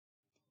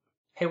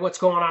Hey, what's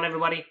going on,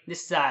 everybody?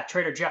 This is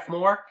Trader Jeff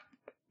Moore,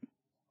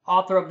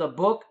 author of the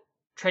book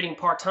Trading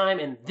Part-Time.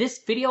 In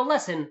this video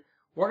lesson,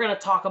 we're going to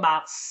talk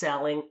about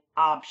selling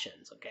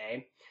options,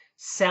 okay?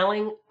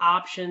 Selling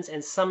options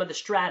and some of the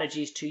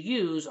strategies to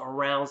use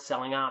around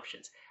selling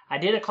options. I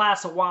did a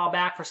class a while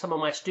back for some of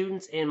my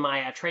students in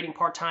my Trading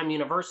Part-Time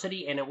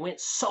University, and it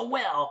went so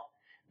well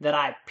that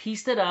I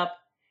pieced it up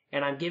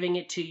and I'm giving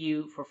it to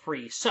you for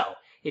free. So,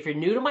 if you're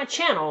new to my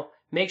channel,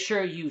 make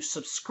sure you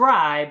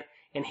subscribe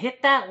and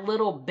hit that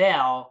little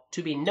bell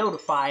to be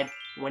notified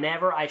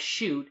whenever I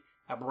shoot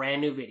a brand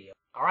new video.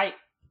 All right,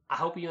 I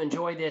hope you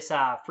enjoy this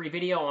free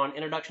video on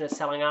Introduction to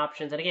Selling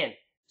Options. And again,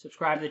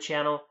 subscribe to the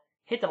channel,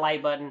 hit the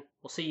like button.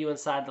 We'll see you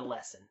inside the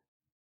lesson.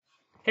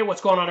 Hey, what's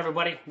going on,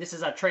 everybody? This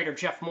is Trader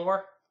Jeff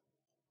Moore,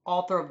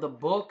 author of the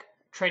book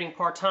Trading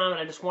Part-Time.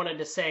 And I just wanted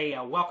to say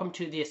welcome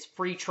to this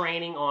free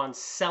training on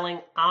selling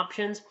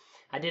options.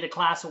 I did a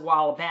class a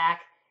while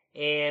back,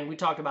 and we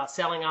talked about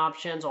selling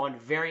options on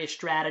various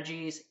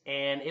strategies,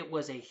 and it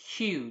was a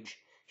huge,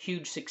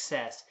 huge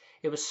success.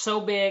 It was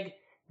so big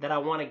that I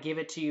want to give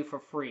it to you for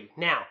free.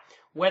 Now,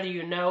 whether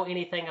you know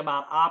anything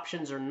about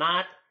options or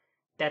not,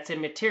 that's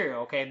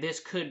immaterial, okay? This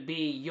could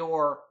be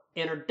your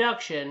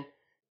introduction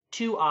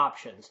to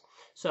options.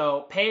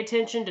 So pay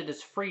attention to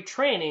this free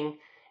training,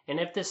 and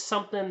if this is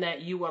something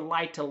that you would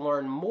like to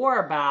learn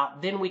more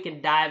about, then we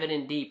can dive it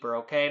in deeper,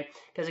 okay?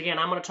 Because again,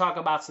 I'm going to talk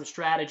about some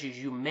strategies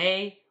you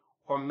may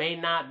or may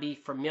not be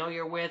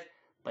familiar with,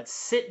 but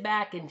sit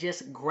back and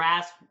just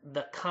grasp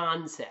the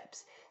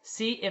concepts.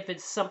 See if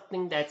it's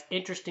something that's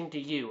interesting to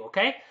you,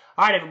 okay?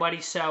 All right,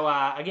 everybody, so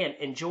again,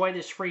 enjoy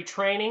this free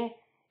training,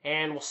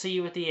 and we'll see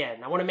you at the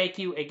end. I want to make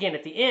you, again,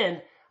 at the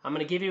end, I'm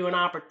going to give you an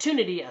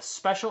opportunity, a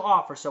special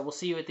offer, so we'll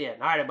see you at the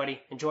end. All right, everybody,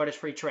 enjoy this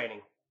free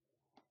training.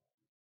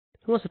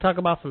 Who wants to talk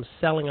about some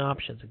selling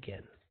options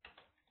again?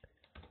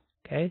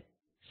 Okay,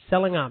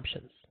 selling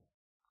options.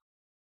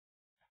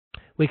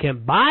 We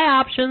can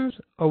buy options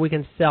or we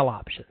can sell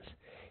options.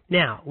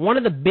 Now, one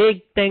of the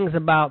big things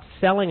about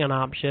selling an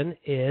option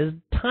is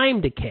time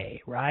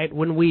decay, right?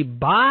 When we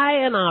buy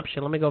an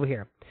option, let me go over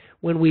here.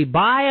 When we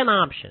buy an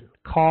option,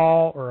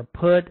 call or a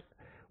put,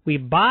 we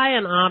buy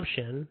an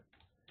option,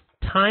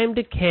 time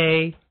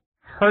decay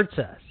hurts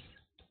us,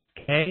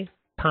 okay?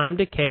 Time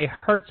decay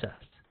hurts us.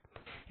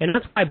 And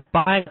that's why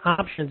buying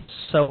options is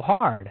so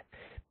hard,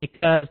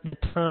 because the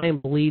time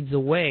bleeds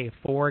away.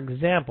 For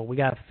example, we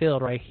got a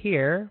field right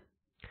here.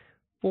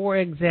 For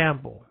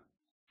example,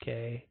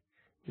 okay,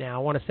 now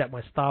I want to set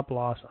my stop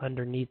loss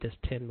underneath this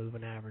 10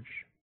 moving average.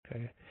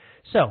 Okay,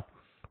 so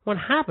what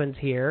happens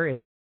here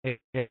is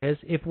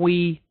if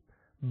we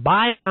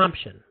buy an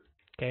option,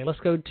 okay, let's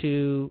go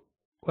to,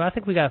 well, I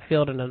think we got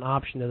filled in an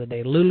option the other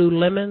day.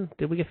 Lululemon,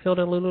 did we get filled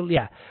in Lululemon?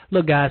 Yeah.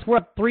 Look, guys, we're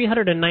up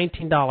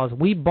 $319.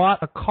 We bought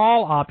a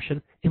call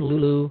option in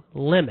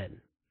Lululemon.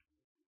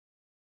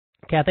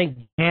 Okay, I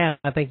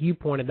think you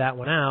pointed that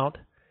one out.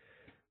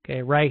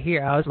 Okay, right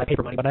here. Oh, this is my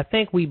paper money, but I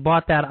think we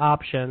bought that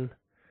option.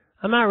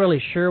 I'm not really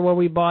sure where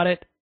we bought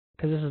it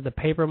because this is the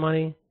paper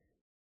money,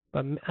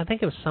 but I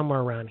think it was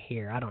somewhere around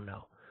here. I don't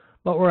know.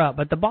 But we're up.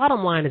 But the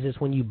bottom line is this: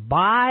 when you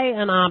buy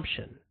an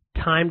option,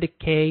 time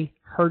decay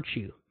hurts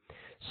you.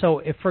 So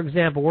if, for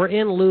example, we're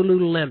in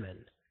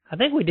Lululemon, I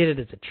think we did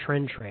it as a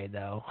trend trade,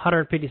 though,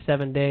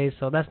 157 days,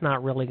 so that's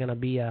not really going to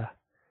be a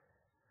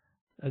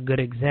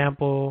good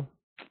example.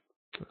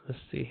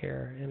 Let's see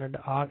here. Enter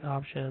the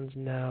options.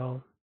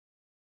 No.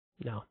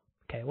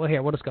 Okay, well,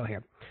 here, we'll just go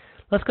here.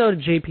 Let's go to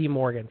JP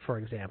Morgan, for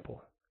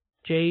example.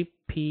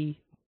 JP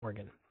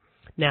Morgan.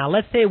 Now,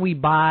 let's say we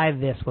buy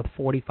this with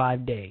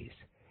 45 days.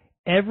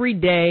 Every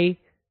day,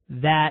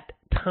 that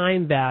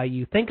time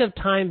value, think of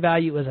time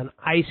value as an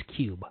ice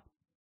cube,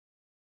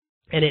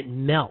 and it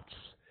melts,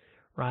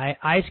 right?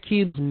 Ice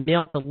cubes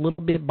melt a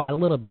little bit by a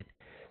little bit.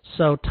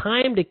 So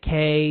time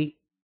decay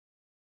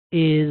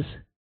is,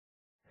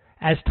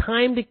 as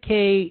time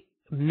decay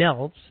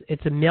melts,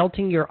 it's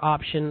melting your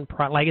option,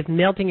 like it's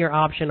melting your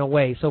option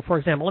away. So, for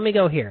example, let me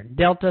go here,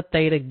 delta,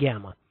 theta,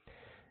 gamma.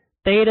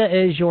 Theta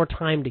is your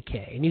time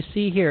decay, and you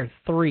see here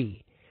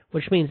 3,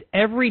 which means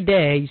every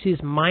day, you see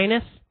this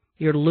minus,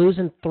 you're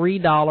losing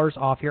 $3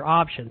 off your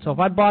option. So if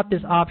I bought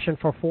this option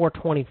for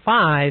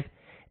 $4.25,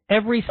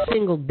 every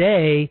single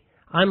day,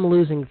 I'm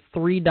losing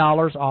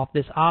 $3 off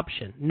this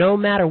option, no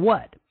matter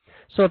what.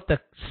 So if the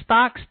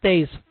stock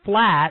stays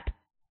flat,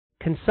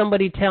 can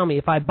somebody tell me,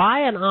 if I buy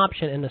an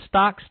option and the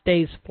stock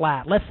stays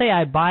flat, let's say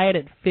I buy it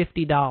at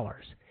 $50,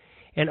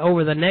 and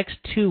over the next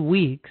 2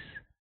 weeks,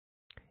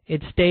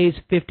 it stays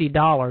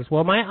 $50.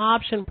 Will my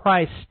option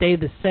price stay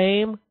the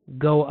same,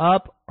 go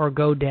up, or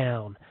go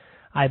down?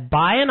 I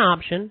buy an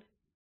option,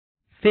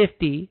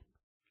 50,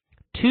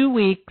 2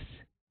 weeks,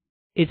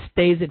 it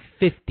stays at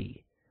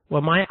 50.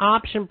 Will my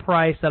option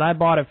price that I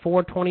bought at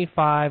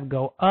 $4.25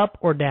 go up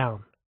or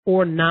down,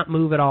 or not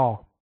move at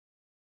all?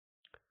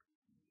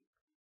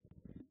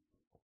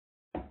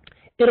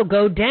 It'll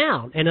go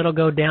down, and it'll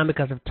go down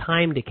because of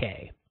time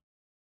decay.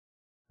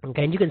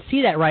 Okay, and you can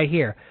see that right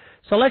here.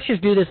 So let's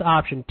just do this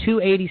option,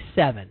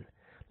 287.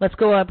 Let's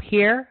go up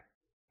here,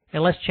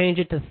 and let's change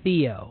it to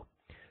Theo.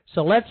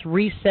 So let's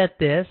reset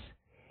this,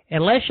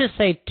 and let's just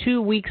say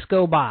 2 weeks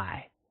go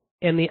by,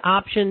 and the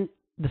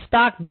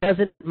stock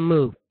doesn't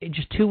move.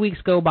 Just 2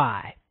 weeks go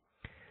by.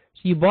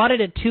 So you bought it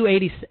at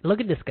 280.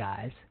 Look at this,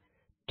 guys.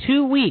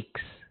 2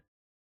 weeks.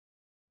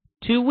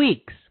 2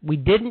 weeks. We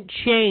didn't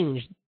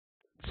change.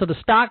 So the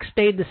stock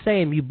stayed the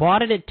same. You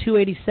bought it at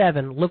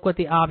 287. Look what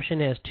the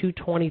option is,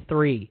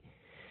 223.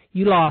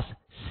 You lost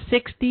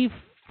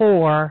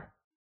 64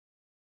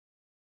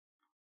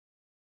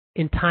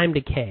 in time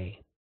decay.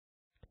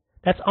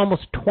 That's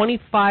almost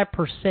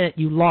 25%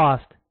 you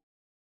lost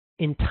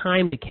in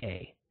time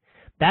decay.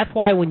 That's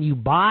why when you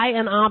buy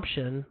an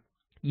option,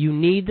 you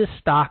need the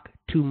stock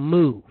to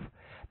move.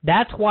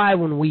 That's why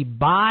when we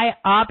buy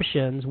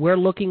options, we're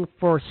looking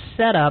for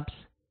setups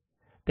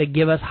that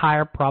give us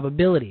higher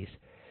probabilities.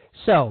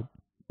 So,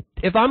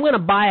 if I'm going to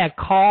buy a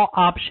call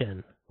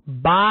option,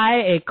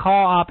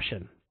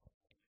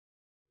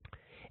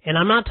 and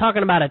I'm not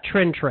talking about a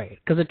trend trade,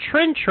 because a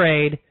trend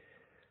trade,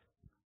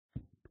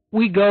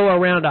 we go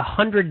around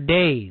 100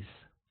 days.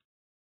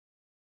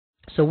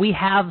 So we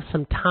have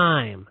some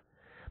time.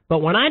 But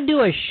when I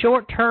do a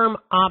short-term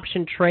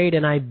option trade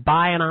and I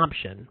buy an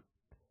option,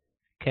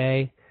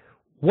 okay,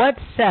 what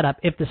setup,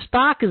 if the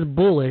stock is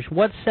bullish,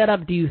 what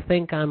setup do you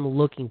think I'm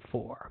looking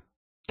for?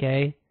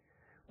 Okay,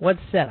 what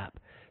setup?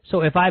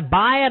 So if I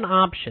buy an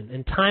option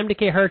and time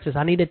decay hurts us,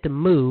 I need it to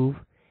move,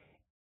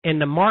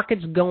 and the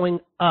market's going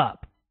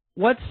up,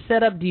 what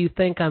setup do you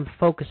think I'm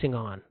focusing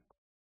on?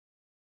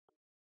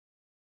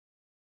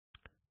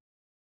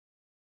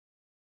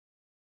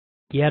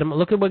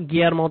 Look at what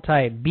Guillermo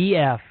typed,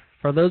 BF.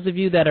 For those of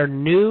you that are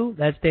new,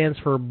 that stands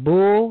for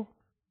bull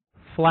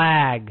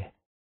flag.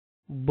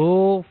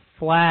 Bull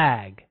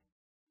flag.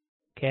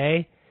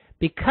 Okay?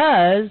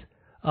 Because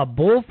a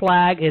bull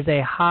flag is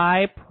a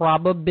high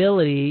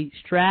probability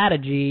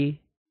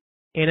strategy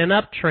in an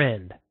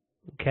uptrend.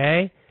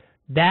 Okay?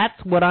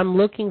 That's what I'm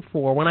looking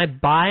for. When I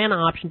buy an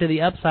option to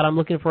the upside, I'm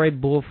looking for a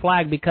bull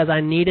flag because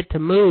I need it to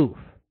move.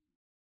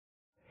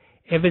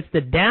 If it's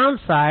the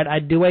downside, I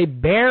do a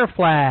bear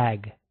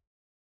flag.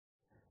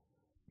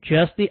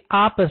 Just the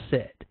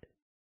opposite.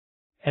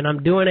 And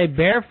I'm doing a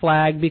bear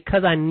flag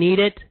because I need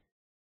it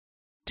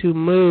to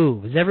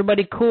move. Is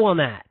everybody cool on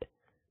that?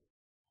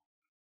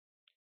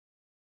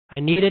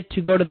 I need it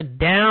to go to the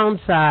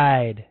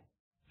downside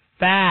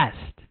fast.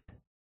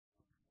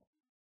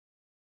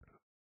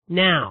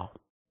 Now,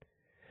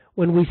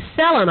 when we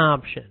sell an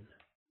option,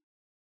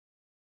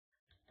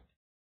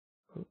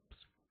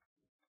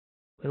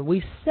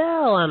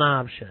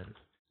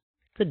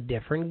 it's a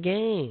different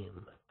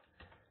game.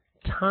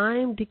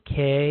 Time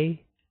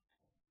decay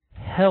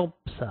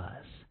helps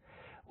us,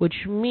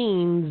 which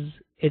means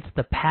it's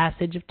the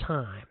passage of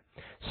time.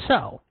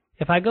 So,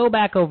 if I go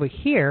back over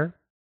here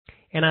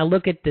and I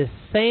look at this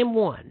same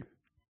one,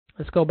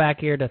 let's go back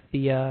here to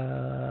the,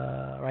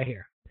 right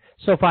here.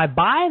 So if I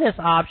buy this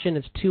option,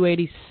 it's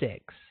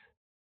 286,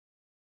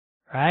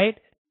 right?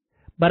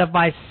 But if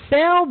I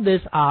sell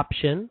this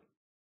option,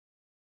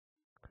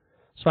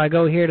 so I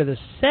go here to the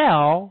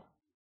sell.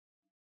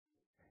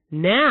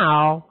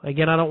 Now,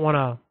 again, I don't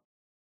want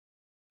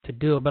to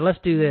do it, but let's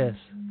do this.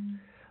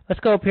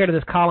 Let's go up here to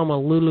this column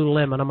of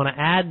Lululemon. I'm going to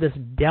add this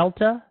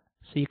delta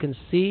so you can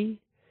see.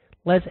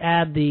 Let's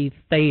add the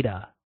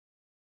theta.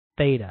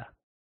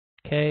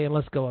 Okay, and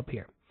let's go up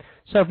here.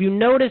 So if you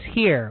notice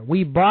here,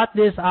 we bought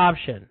this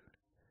option.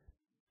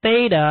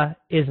 Theta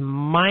is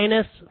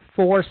minus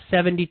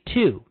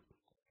 472,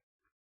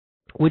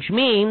 which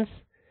means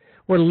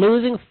we're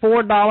losing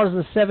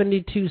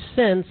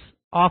 $4.72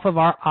 off of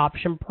our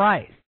option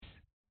price.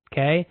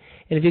 Okay?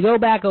 And if you go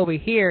back over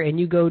here and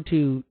you go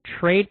to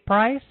trade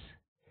price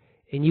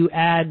and you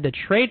add the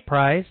trade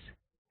price,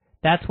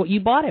 that's what you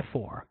bought it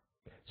for.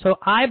 So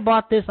I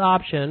bought this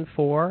option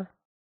for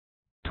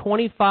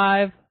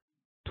 $25.20.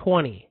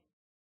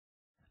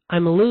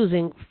 I'm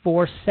losing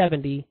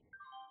 $4.70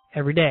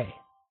 every day.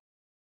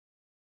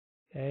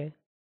 Okay?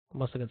 I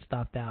must have got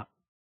stopped out.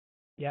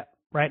 Yep.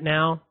 Right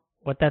now,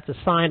 what that's a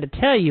sign to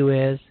tell you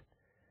is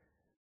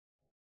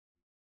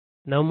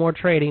no more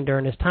trading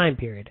during this time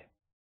period.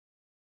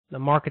 The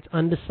market's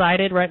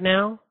undecided right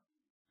now.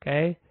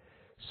 Okay?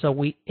 So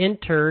we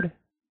entered,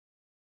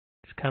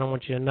 just kind of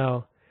want you to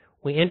know,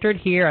 we entered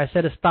here. I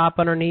set a stop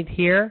underneath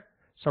here.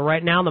 So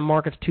right now the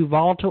market's too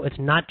volatile. It's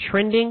not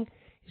trending.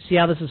 You see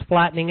how this is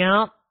flattening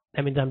out?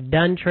 That means I'm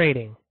done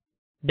trading.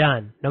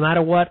 Done. No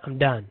matter what, I'm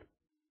done.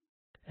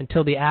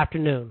 Until the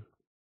afternoon.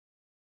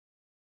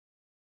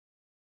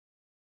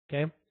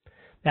 Okay?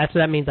 That's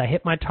what that means. I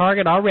hit my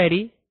target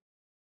already.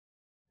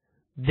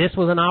 This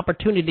was an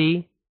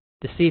opportunity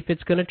to see if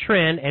it's going to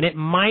trend, and it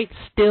might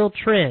still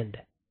trend.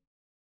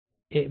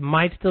 It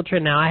might still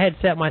trend. Now, I had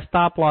set my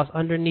stop loss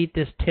underneath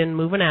this 10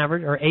 moving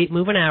average, or 8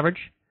 moving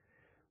average,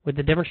 with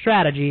a different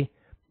strategy,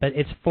 but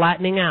it's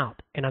flattening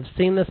out, and I've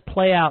seen this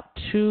play out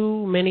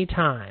too many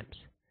times.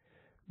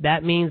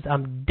 That means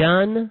I'm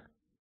done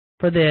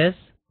for this.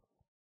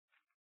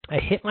 I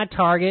hit my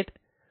target.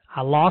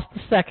 I lost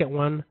the second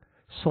one,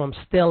 so I'm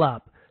still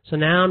up. So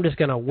now I'm just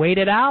going to wait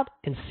it out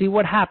and see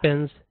what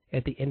happens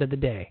at the end of the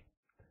day.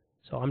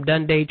 So I'm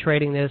done day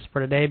trading this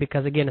for today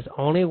because, again, it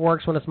only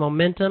works when it's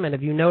momentum. And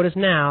if you notice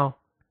now,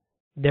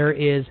 there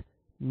is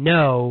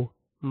no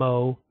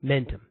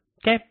momentum.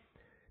 Okay?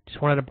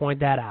 Just wanted to point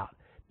that out.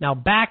 Now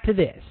back to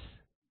this.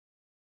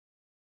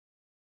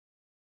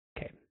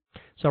 Okay.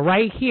 So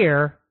right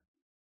here,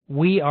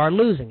 we are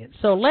losing it.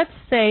 So let's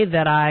say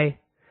that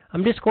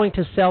I'm just going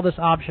to sell this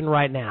option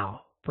right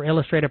now for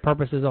illustrative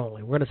purposes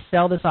only. We're going to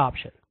sell this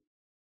option.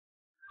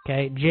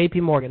 Okay,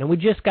 JP Morgan. And we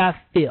just got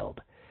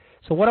filled.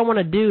 So what I want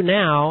to do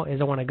now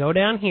is I want to go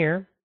down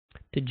here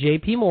to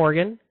JP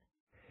Morgan,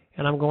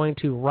 and I'm going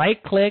to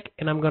right click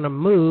and I'm going to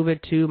move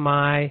it to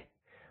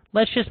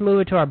let's just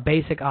move it to our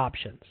basic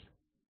options.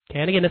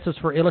 Okay, and again, this is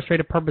for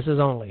illustrative purposes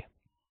only.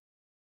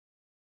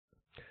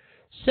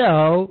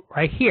 So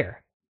right here.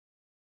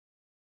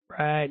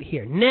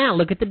 Now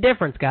look at the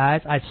difference,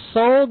 guys. I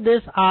sold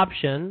this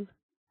option.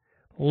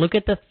 Look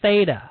at the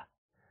theta.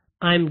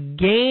 I'm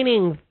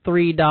gaining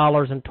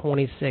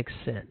 $3.26.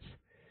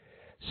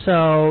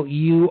 So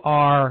you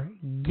are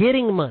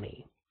getting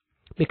money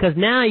because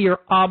now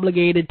you're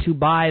obligated to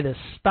buy the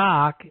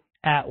stock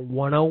at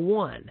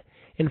 101.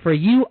 And for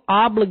you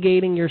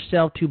obligating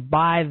yourself to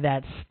buy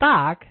that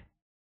stock,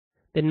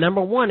 then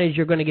number one is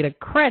you're going to get a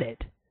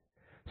credit.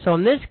 So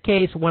in this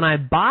case, when I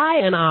buy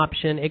an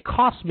option, it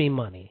costs me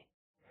money.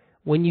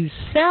 When you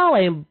sell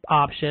an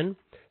option,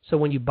 so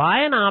when you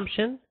buy an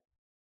option,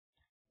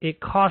 it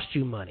costs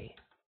you money.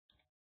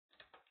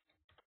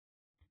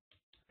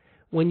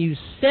 When you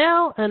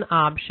sell an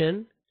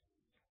option,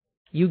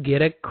 you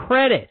get a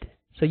credit.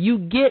 So you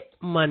get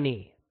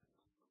money.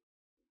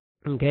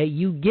 Okay,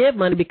 you get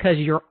money because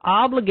you're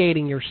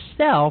obligating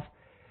yourself.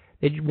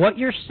 What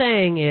you're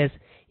saying is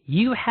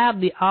you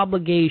have the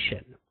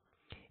obligation.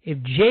 If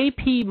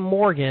JP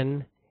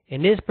Morgan,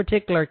 in this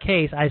particular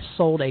case, I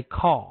sold a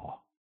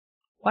call.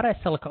 Why did I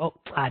sell a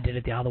call? Oh, I did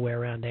it the other way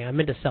around. Dang, I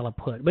meant to sell a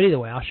put. But either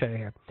way, I'll show you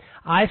here.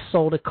 I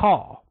sold a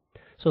call.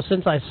 So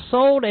since I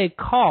sold a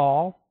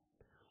call,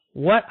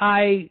 what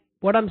I'm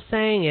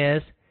saying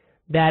is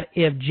that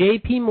if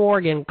JP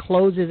Morgan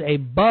closes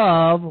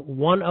above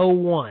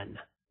 101,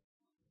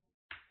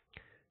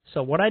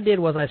 so what I did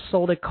was I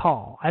sold a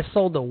call. I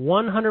sold the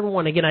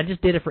 101. Again, I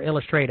just did it for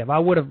illustrative. I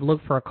would have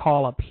looked for a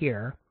call up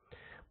here,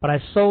 but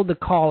I sold the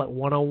call at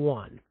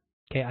 101.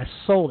 Okay, I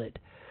sold it.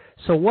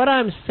 So what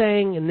I'm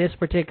saying in this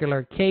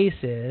particular case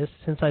is,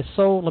 since I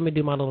sold, let me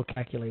do my little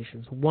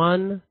calculations,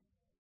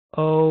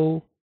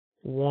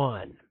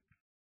 101.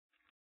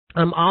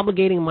 I'm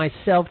obligating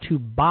myself to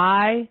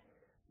buy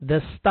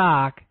the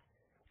stock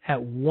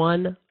at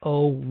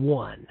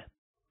 101.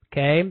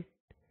 Okay?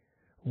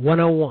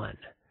 101.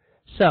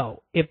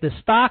 So if the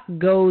stock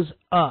goes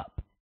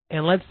up,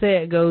 and let's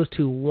say it goes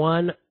to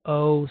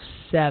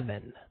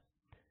 107.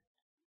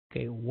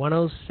 Okay,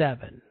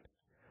 107.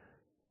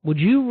 Would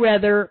you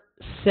rather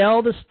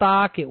sell the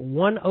stock at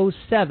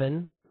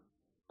 107?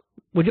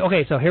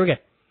 Okay, so here we go.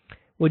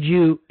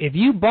 If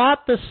you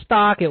bought the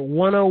stock at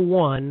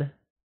 101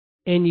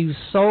 and you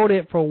sold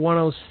it for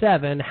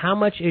 107, how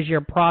much is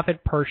your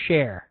profit per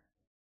share?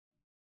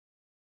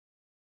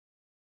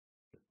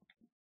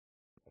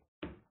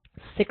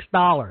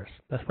 $6.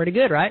 That's pretty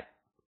good, right?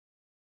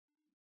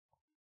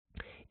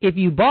 If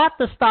you bought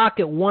the stock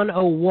at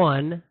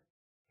 101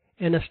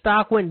 and the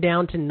stock went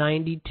down to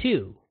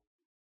 92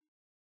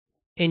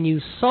 and you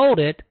sold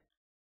it,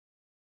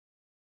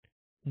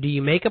 do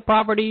you make a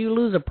profit or do you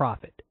lose a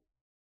profit?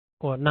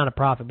 Well, not a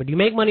profit, but do you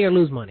make money or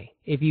lose money?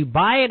 If you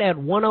buy it at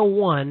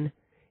 101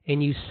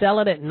 and you sell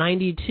it at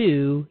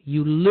 92,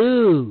 you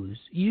lose.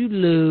 You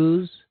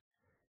lose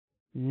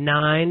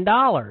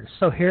 $9.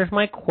 So here's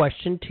my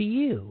question to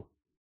you.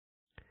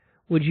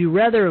 Would you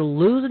rather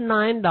lose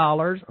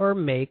 $9 or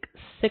make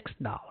 $6?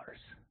 Of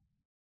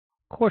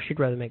course you'd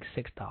rather make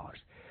 $6.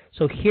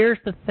 So here's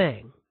the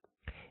thing.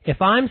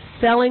 If I'm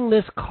selling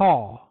this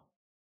call,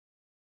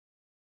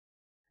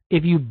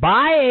 if you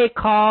buy a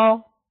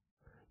call,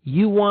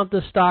 you want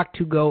the stock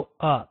to go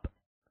up.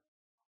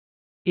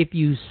 If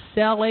you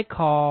sell a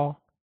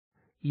call,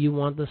 you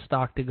want the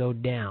stock to go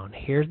down.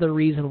 Here's the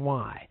reason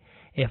why.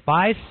 If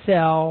I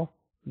sell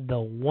the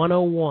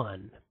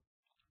 101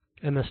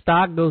 and the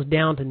stock goes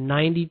down to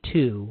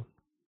 92,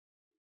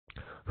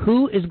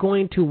 who is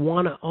going to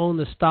want to own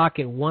the stock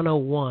at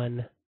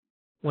 101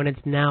 when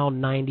it's now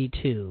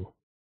 92?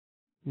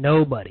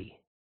 Nobody.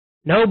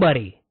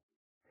 Nobody.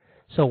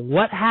 So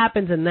what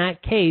happens in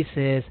that case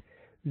is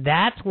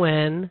that's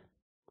when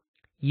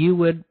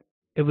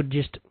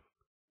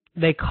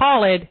they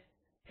call it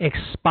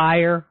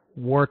expire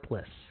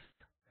worthless.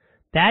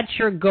 That's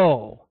your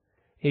goal,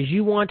 is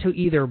you want to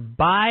either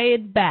buy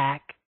it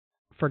back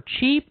for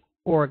cheap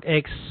or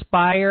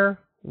expire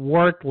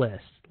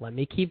worthless. Let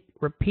me keep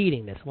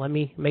repeating this. Let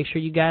me make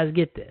sure you guys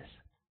get this.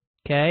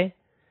 Okay?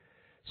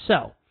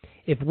 So,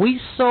 if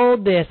we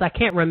sold this, I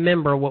can't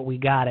remember what we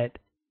got it.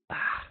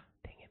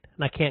 Dang it.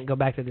 And I can't go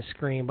back to the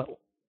screen, but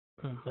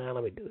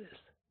let me do this.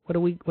 What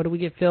do we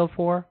get filled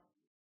for?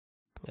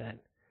 Good.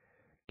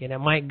 Again, it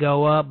might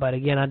go up, but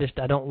again, I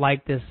don't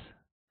like this.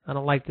 I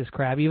don't like this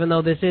crap. Even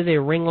though this is a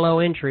ring low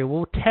entry,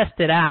 we'll test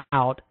it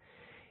out,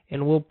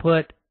 and we'll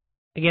put,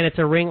 again, it's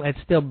a ring. It's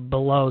still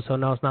below, so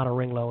no, it's not a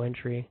ring low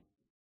entry.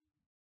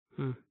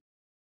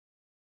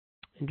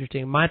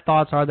 Interesting. My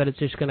thoughts are that it's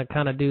just going to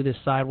kind of do this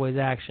sideways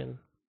action,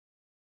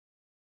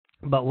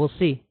 but we'll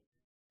see,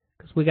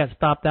 because we got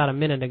stopped out a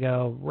minute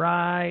ago,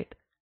 right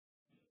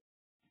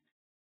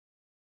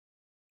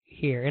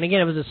here. And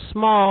again, it was a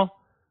small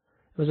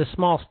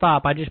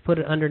stop. I just put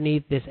it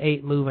underneath this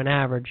 8 moving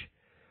average.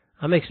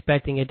 I'm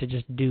expecting it to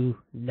just do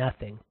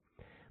nothing.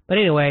 But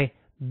anyway,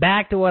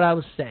 back to what I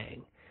was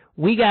saying.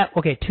 We got,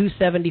 okay,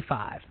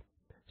 275.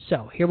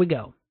 So here we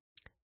go.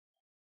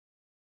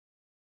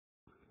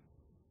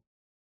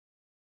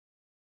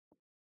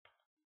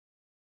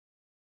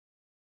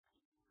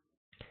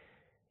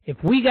 If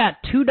we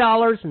got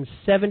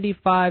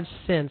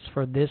 $2.75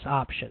 for this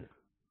option,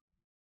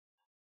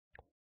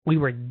 we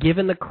were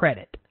given the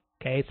credit.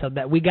 Okay, so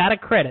that we got a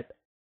credit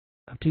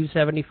of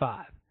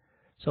 $2.75.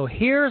 So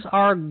here's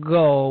our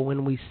goal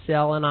when we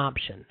sell an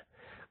option.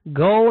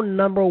 Goal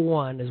number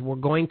 1 is we're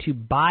going to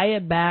buy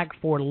it back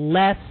for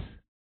less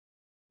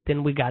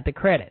than we got the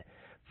credit.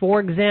 For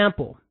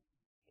example,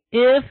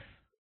 if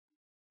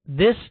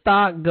this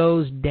stock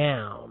goes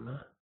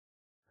down,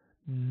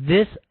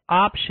 this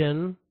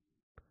option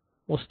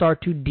will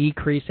start to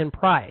decrease in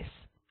price.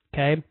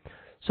 Okay,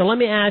 so let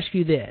me ask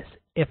you this.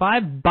 If I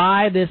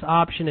buy this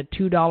option at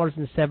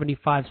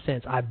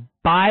 $2.75, I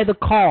buy the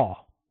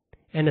call,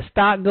 and the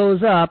stock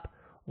goes up,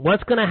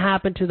 what's going to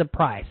happen to the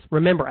price?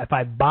 Remember, if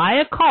I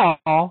buy a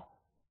call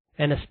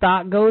and the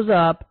stock goes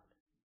up,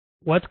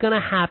 what's going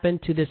to happen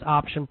to this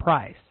option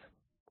price?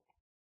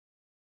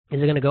 Is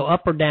it going to go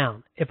up or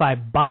down? If I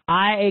buy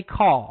a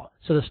call,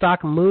 so the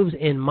stock moves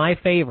in my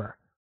favor,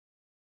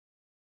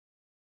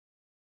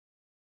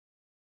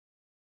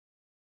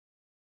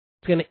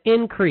 it's going to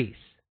increase.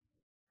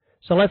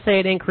 So let's say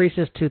it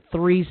increases to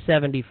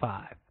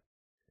 $3.75.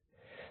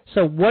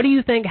 So what do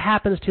you think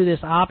happens to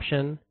this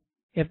option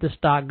if the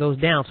stock goes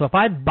down? So if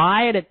I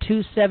buy it at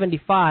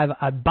 $2.75,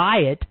 I buy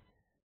it,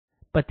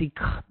 but the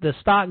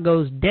stock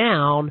goes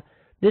down,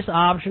 this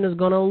option is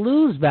going to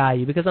lose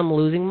value because I'm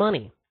losing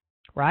money,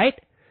 right?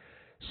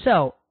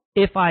 So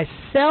if I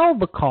sell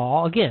the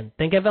call, again,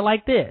 think of it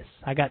like this.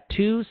 I got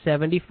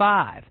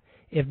 $2.75.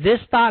 If this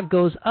stock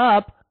goes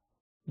up,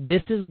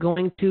 this is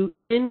going to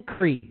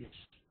increase.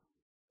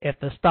 If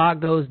the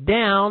stock goes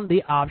down,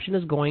 the option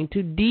is going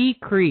to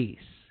decrease.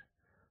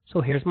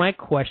 So here's my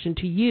question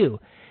to you.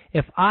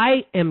 If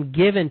I am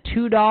given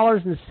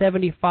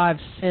 $2.75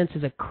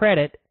 as a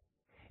credit,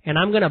 and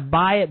I'm going to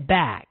buy it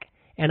back,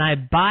 and I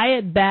buy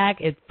it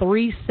back at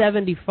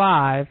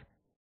 $3.75,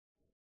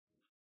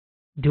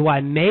 do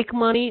I make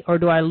money or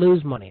do I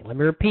lose money? Let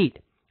me repeat.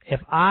 If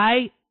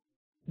I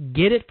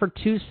get it for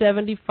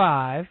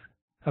 $2.75,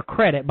 a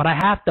credit, but I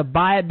have to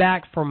buy it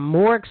back for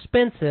more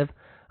expensive,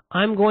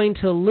 I'm going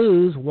to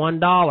lose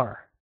 $1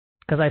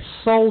 because I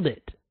sold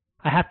it.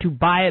 I have to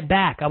buy it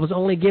back. I was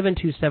only given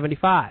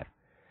 $2.75.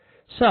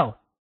 So,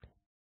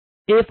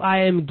 if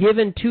I am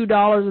given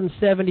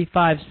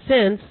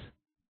 $2.75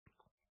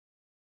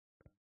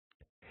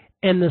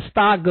 and the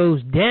stock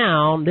goes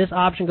down, this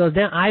option goes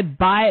down, I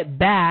buy it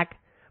back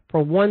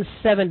for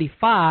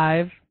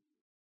 $1.75.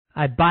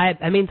 I buy it.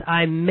 That means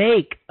I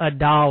make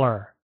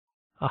 $1,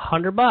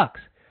 $100.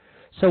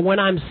 So when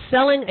I'm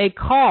selling a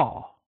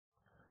call,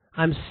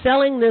 I'm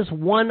selling this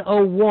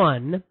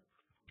 101.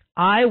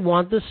 I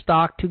want the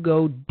stock to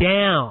go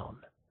down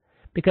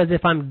because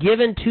if I'm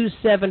given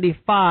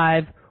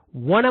 $2.75,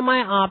 one of my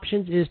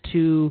options is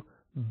to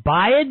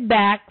buy it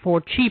back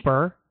for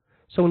cheaper.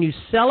 So when you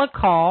sell a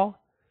call,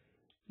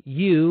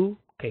 so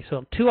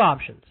 2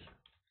 options.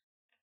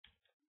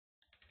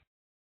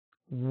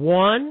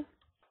 1,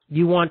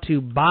 you want to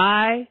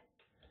buy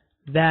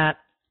that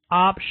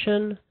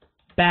option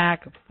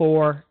back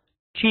for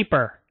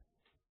cheaper.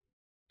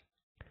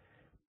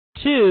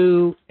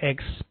 2,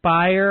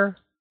 expire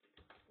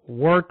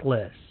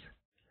worthless.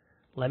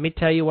 Let me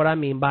tell you what I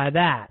mean by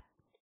that.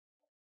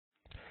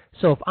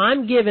 So if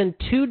I'm given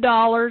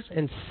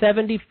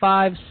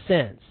 $2.75,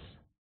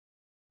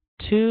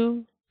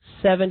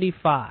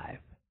 $2.75,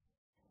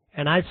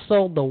 and I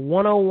sold the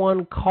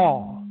 101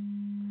 call,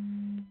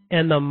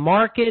 and the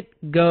market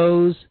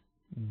goes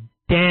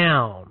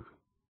down,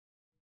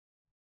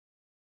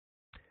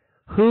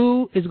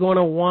 who is going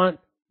to want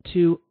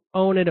to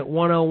own it at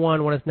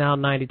 101 when it's now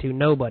 92?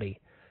 Nobody.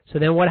 So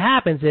then what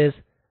happens is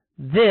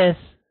this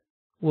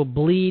will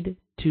bleed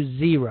to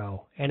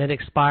 0 and it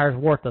expires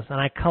worthless.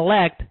 And I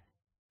collect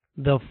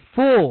the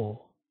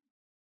full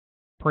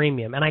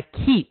premium and I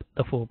keep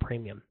the full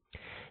premium.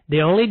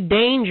 The only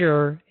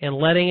danger in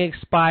letting it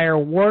expire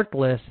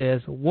worthless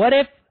is, what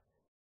if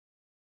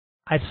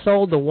I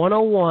sold the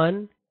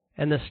 101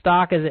 and the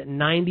stock is at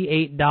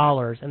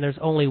 $98 and there's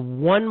only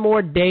one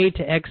more day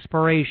to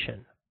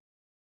expiration,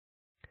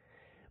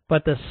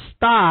 but the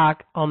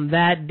stock on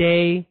that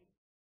day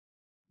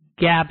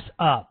gaps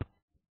up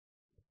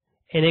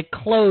and it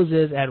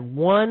closes at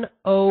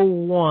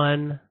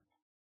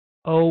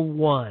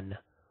 101.01,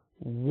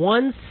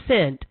 1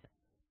 cent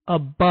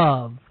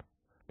above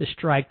the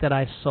strike that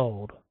I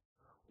sold.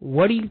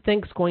 What do you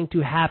think is going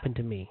to happen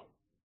to me?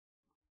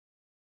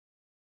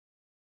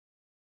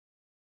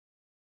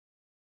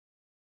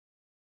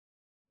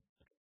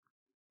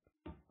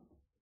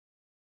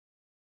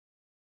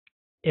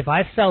 If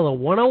I sell a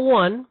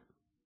 101,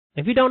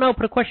 if you don't know,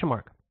 put a question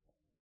mark,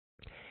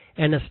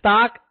 and the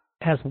stock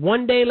has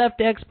 1 day left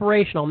to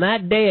expiration, on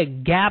that day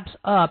it gaps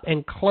up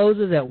and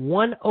closes at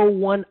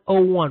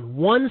 101.01,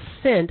 1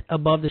 cent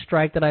above the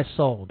strike that I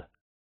sold.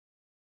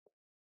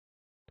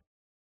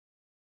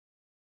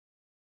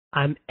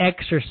 I'm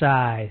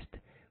exercised,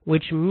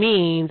 which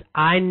means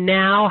I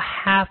now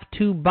have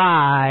to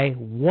buy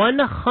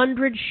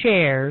 100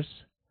 shares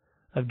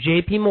of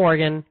JP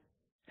Morgan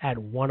at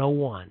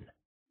 101.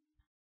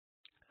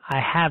 I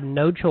have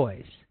no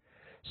choice.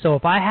 So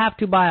if I have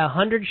to buy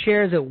 100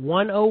 shares at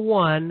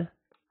 101,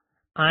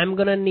 I'm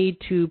going to need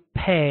to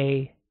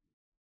pay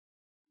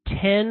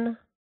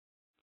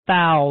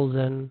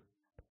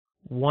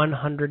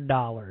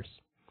 $10,100.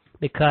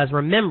 Because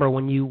remember,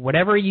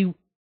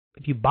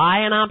 if you buy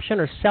an option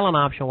or sell an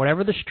option,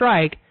 whatever the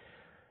strike,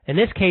 in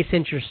this case,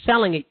 since you're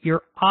selling it,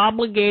 you're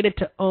obligated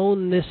to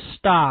own this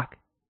stock,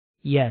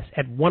 yes,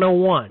 at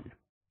 101.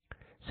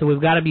 So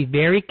we've got to be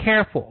very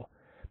careful,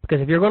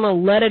 because if you're going to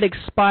let it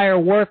expire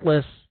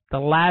worthless, the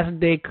last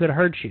day could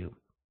hurt you.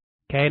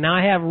 Okay, now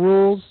I have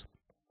rules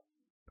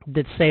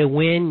that say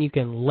when you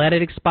can let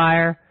it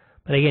expire,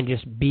 but again,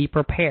 just be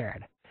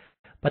prepared.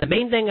 But the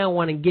main thing I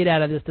want to get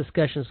out of this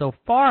discussion so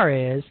far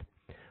is,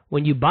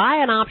 when you buy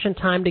an option,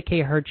 time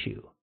decay hurts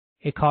you.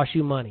 It costs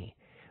you money.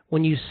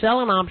 When you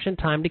sell an option,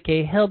 time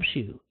decay helps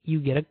you. You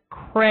get a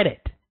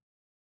credit.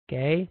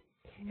 Okay?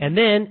 And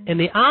then in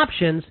the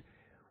options,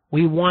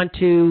 we want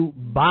to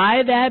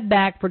buy that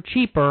back for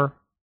cheaper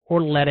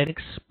or let it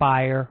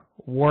expire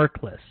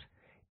worthless.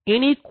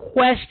 Any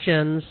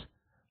questions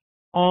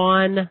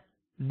on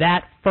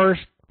that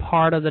first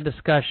part of the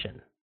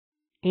discussion?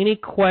 Any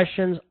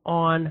questions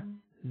on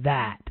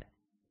that?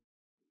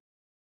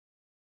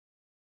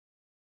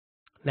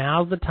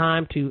 Now's the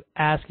time to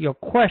ask your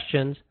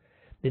questions.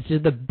 This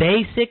is the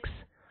basics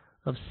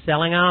of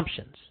selling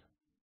options.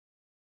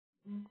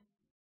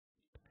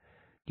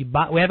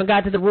 We haven't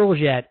got to the rules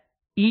yet.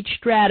 Each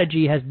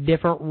strategy has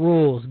different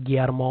rules,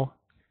 Guillermo.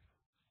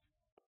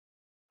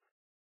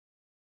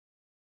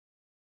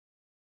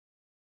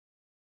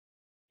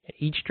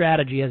 Each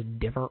strategy has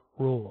different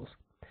rules.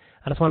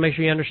 I just want to make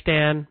sure you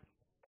understand.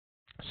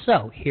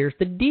 So, here's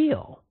the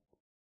deal.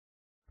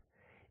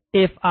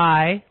 If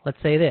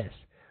let's say this.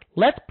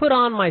 Let's put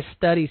on my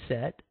study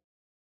set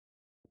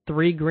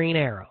 3 green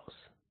arrows.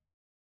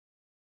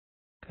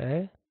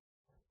 Okay?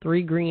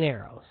 3 green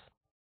arrows.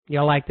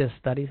 Y'all like this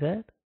study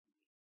set?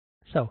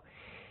 So,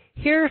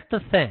 here's the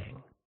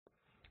thing.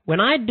 When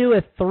I do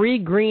a 3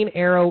 green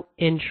arrow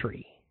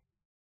entry,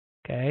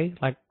 okay,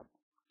 like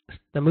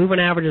the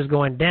moving average is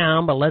going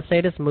down, but let's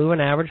say this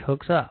moving average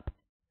hooks up.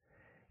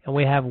 And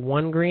we have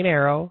 1 green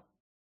arrow,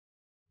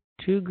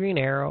 2 green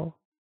arrow,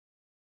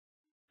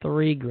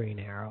 3 green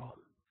arrow.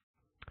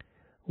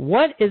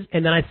 And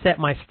then I set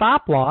my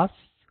stop loss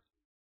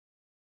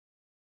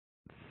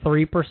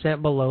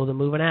 3% below the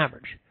moving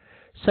average.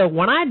 So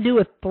when I do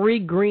a 3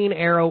 green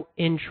arrow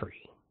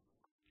entry,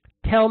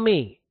 tell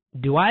me,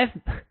 this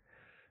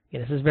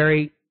is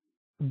very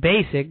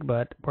basic,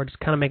 but we're just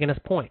kind of making this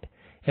point.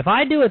 If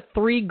I do a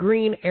 3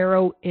 green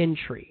arrow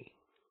entry,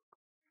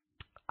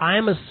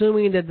 I'm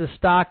assuming that the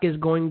stock is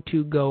going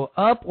to go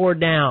up or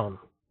down.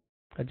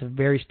 That's a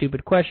very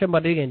stupid question,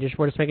 but again,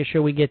 we're just making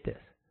sure we get this.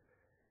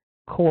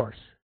 Of course,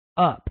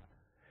 up.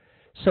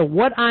 So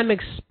what I'm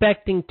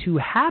expecting to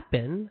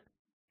happen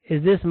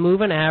is this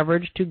moving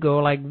average to go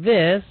like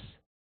this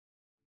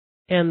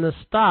and the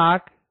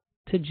stock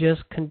to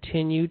just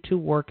continue to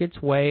work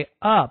its way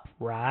up,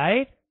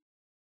 right?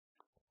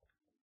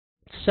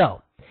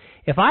 So,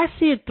 if I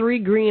see a 3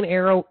 green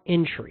arrow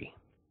entry,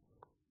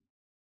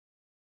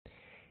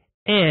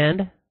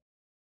 and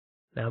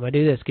now I'm going to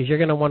do this because you're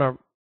going to want to,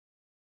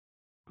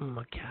 oh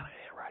my God, I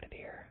didn't write it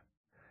here.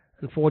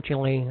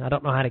 Unfortunately, I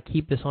don't know how to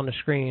keep this on the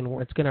screen.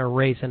 It's going to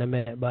erase in a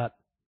minute, but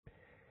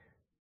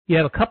you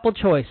have a couple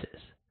choices.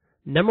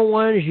 Number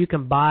one is you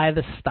can buy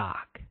the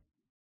stock,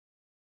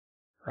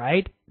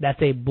 right?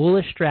 That's a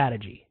bullish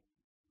strategy.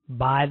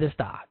 Buy the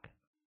stock.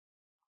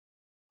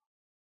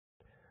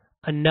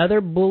 Another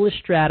bullish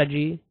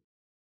strategy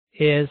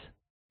is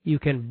you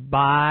can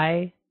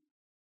buy,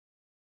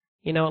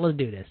 let's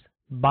do this.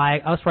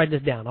 Let's write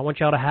this down. I want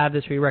y'all to have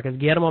this for your records.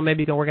 Get them on,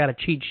 maybe you can work out a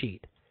cheat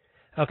sheet.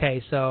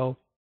 Okay, so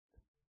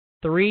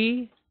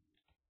 3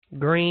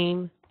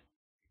 green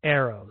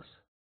arrows.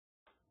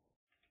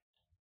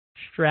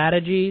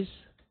 Strategies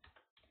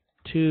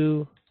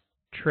to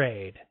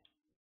trade.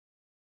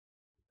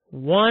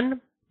 1,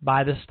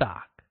 buy the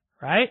stock,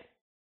 right?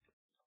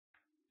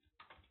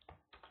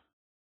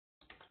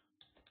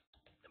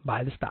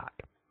 Buy the stock.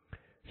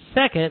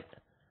 Second,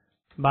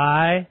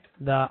 buy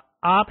the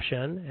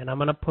option, and I'm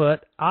going to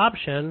put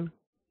option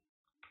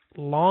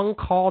long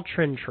call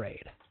trend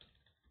trade.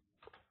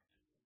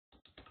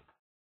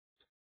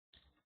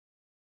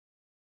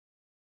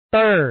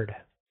 Third,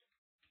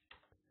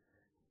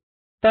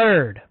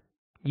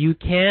 you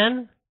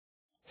can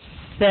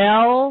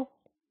sell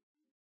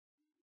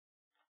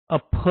a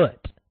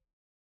put.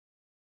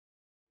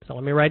 So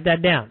let me write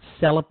that down.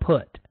 Sell a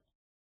put.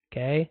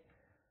 Okay?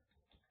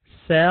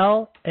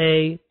 Sell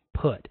a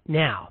put.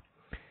 Now,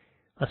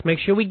 let's make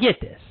sure we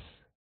get this.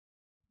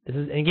 This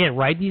is, again,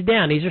 write these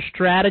down. These are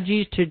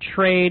strategies to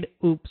trade.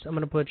 Oops, I'm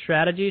going to put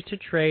strategies to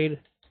trade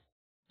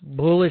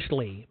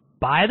bullishly.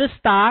 Buy the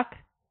stock,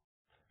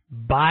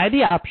 buy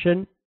the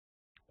option,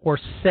 or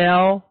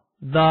sell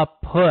the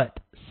put.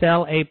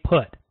 Sell a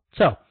put.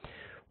 So,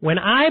 when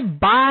I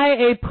buy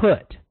a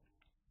put,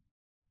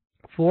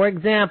 for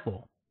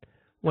example,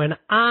 when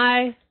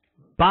I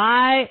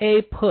buy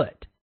a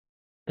put,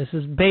 this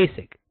is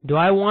basic. Do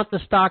I want the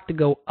stock to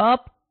go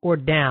up or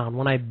down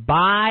when I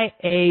buy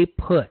a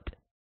put?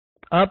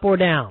 Up or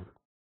down?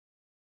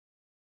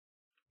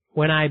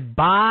 When I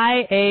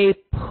buy a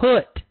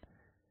put,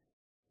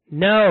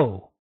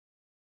 no,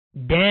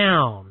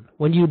 down.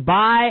 When you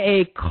buy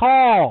a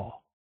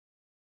call,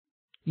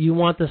 you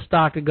want the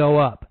stock to go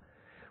up.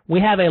 We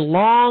have a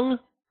long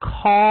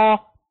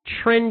call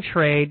trend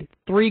trade,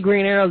 3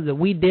 green arrows that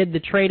we did the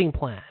trading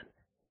plan.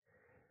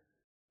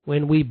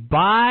 When we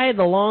buy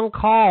the long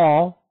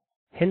call,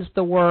 hence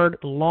the word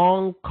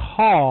long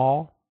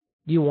call,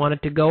 you want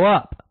it to go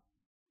up.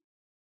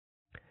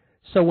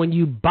 So when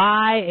you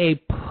buy a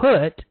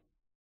put,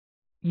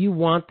 you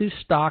want the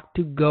stock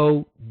to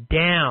go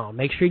down.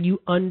 Make sure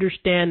you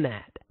understand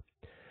that.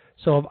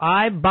 So if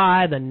I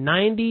buy the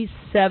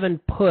 97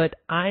 put,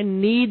 I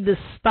need the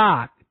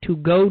stock to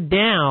go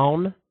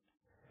down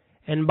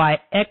and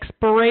by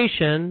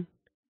expiration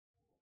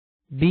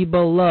be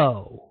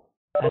below.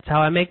 That's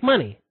how I make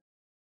money.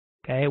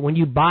 Okay? When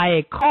you buy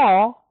a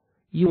call,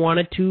 you want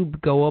it to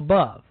go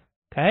above.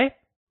 Okay?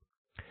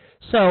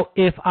 So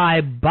if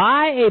I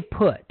buy a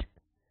put,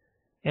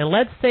 and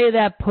let's say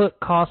that put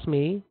cost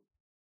me,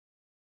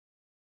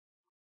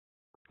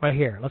 right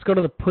here, let's go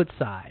to the put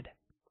side.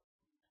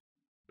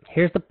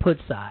 Here's the put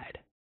side.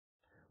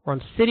 We're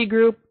on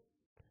Citigroup,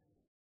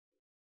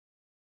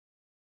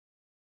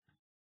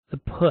 the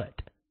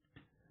put.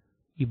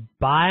 You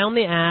buy on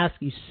the ask,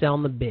 you sell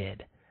on the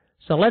bid.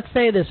 So let's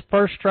say this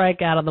first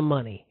strike out of the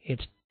money,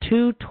 it's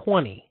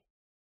 $220.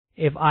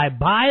 If I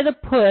buy the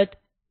put,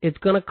 it's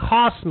going to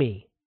cost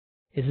me.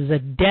 This is a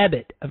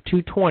debit of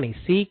 $220.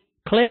 See,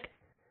 click.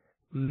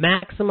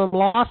 Maximum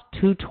loss,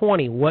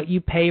 $220, what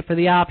you pay for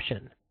the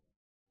option.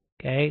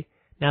 Okay?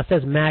 Now it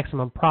says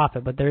maximum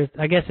profit, but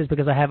I guess it's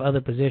because I have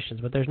other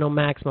positions, but there's no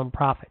maximum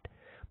profit.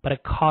 But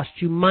it costs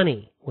you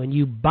money when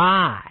you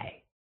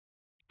buy.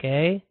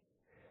 Okay?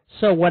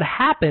 So what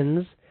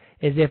happens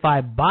is if I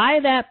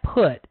buy that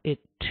put at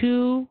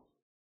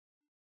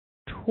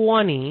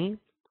 $220,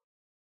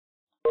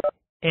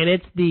 and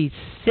it's the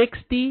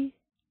 60,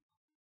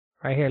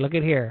 right here, look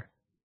at here,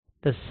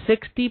 the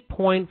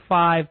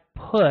 60.5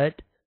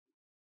 put,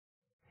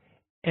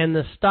 and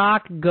the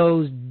stock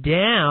goes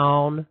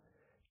down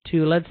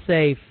to, let's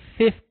say,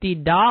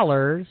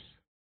 $50,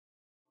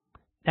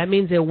 that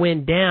means it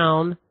went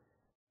down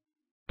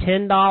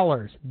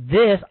 $10.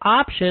 This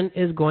option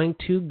is going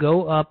to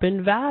go up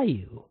in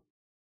value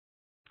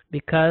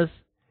because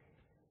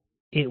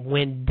it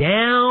went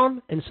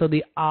down, and so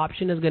the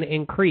option is going to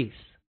increase.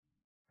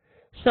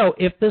 So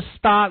if the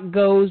stock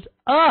goes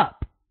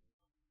up,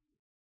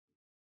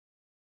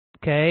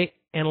 okay,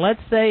 and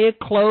let's say it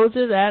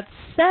closes at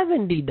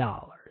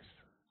 $70,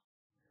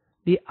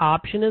 the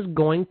option is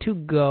going to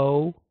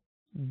go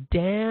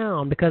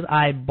down because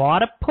I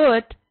bought a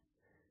put,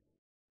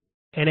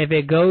 and if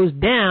it goes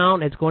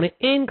down, it's going to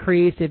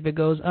increase. If it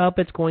goes up,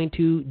 it's going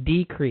to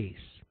decrease.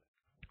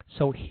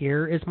 So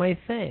here is my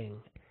thing.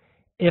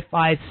 If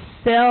I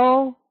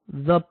sell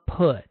the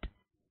put,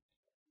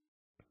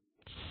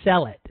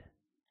 sell it,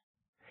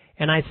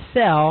 and I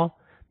sell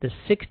the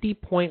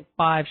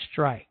 60.5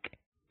 strike,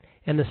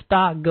 and the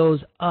stock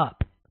goes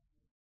up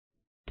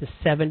to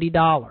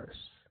 $70.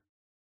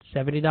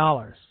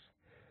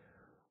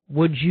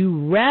 Would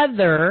you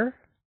rather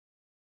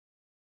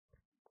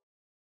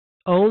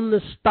own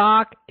the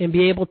stock and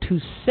be able to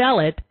sell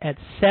it at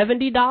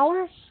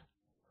 $70,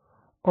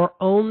 or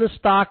own the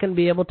stock and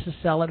be able to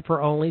sell it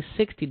for only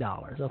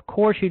 $60? Of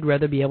course, you'd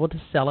rather be able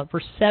to sell it for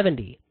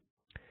 $70.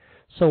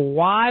 So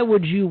why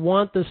would you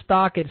want the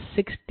stock at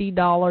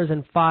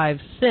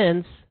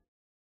 $60.05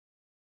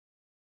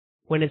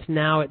 when it's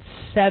now at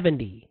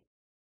 $70?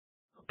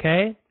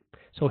 Okay?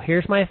 So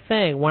here's my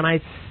thing. When I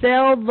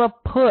sell the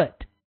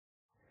put,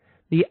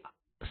 the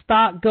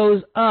stock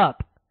goes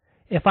up.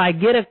 If I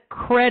get a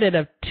credit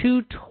of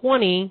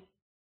 $220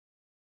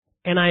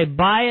 and I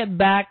buy it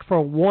back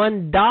for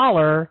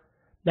 $1,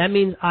 that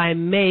means I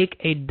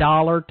make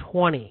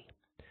 $1.20.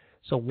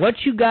 So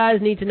what you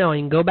guys need to know, and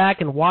you can go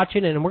back and watch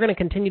it, and we're going to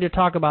continue to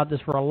talk about this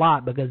for a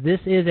lot because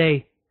this is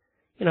a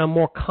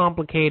more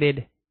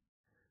complicated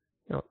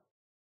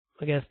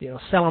I guess,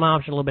 sell an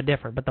option a little bit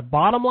different. But the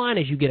bottom line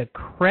is you get a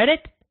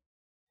credit.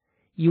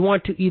 You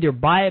want to either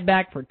buy it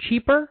back for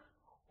cheaper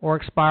or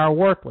expire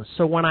worthless.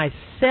 So when I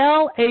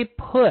sell a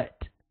put,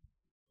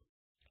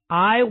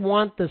 I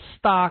want the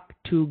stock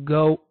to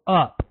go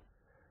up.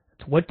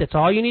 That's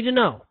all you need to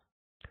know.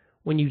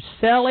 When you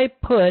sell a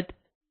put,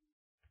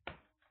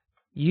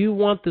 you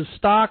want the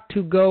stock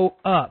to go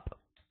up.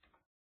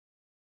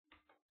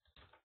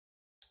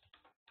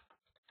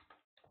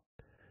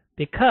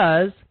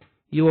 Because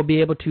you will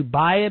be able to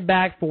buy it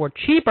back for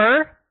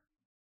cheaper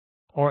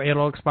or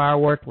it'll expire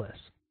worthless.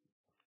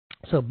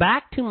 So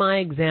back to my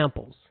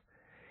examples.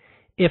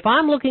 If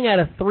I'm looking at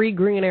a 3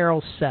 green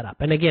arrow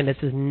setup, and again, this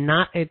is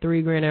not a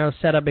 3 green arrow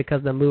setup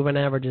because the moving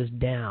average is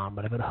down,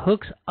 but if it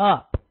hooks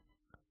up,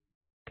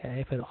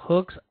 okay, if it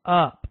hooks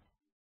up,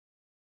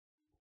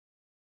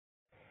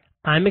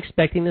 I'm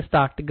expecting the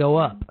stock to go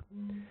up.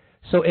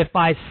 So if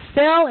I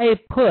sell a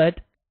put,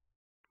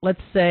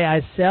 let's say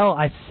I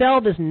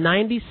sell this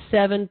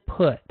 97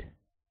 put.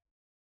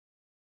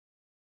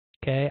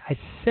 Okay, I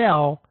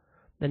sell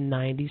the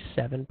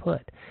 97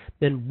 put.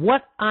 Then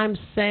what I'm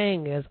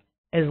saying is,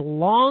 as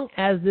long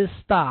as this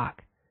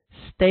stock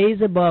stays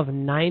above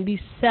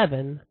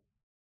 97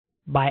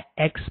 by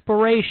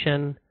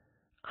expiration,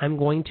 I'm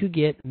going to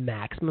get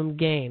maximum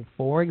gain.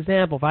 For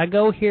example, if I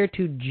go here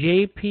to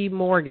JP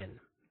Morgan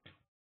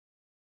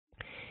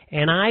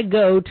and I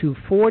go to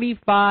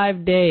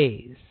 45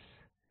 days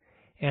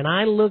and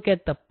I look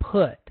at the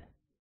put.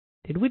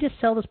 Did we just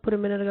sell this put a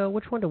minute ago?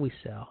 Which one did we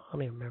sell? I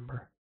don't even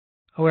remember.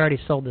 Oh, we already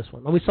sold this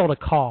one. Oh, we sold a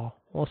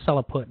call. We'll sell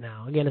a put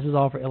now. Again, this is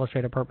all for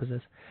illustrative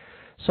purposes.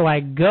 So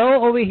I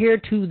go over here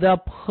to the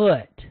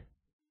put,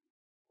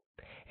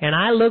 and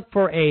I look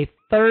for a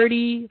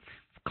 30,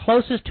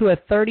 closest to a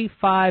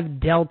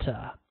 35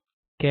 delta,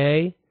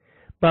 okay?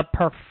 But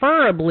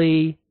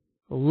preferably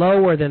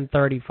lower than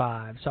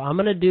 35. So I'm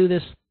going to do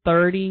this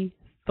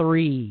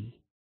 33,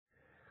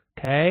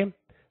 okay?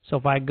 So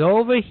if I go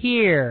over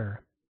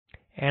here,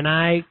 and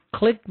I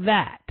click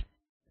that,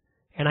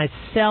 and I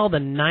sell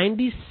the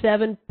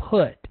 97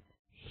 put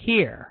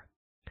here,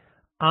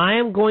 I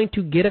am going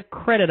to get a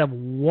credit of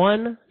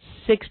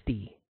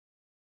 160.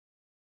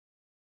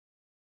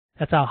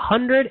 That's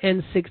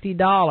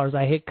 $160.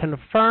 I hit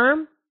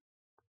confirm.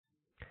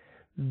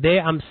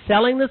 There, I'm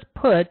selling this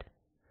put,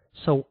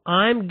 so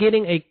I'm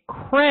getting a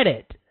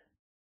credit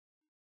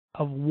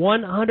of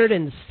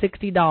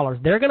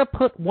 $160. They're going to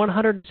put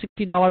 $160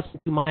 into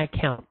my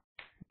account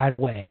right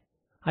away.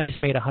 I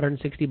just paid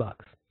 $160.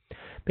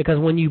 Because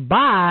when you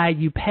buy,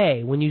 you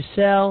pay. When you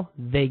sell,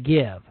 they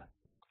give.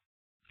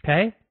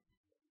 Okay?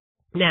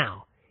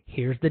 Now,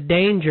 here's the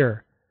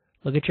danger.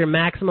 Look at your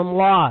maximum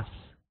loss.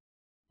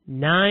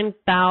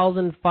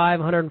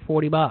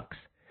 $9,540.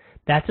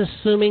 That's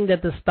assuming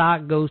that the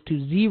stock goes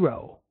to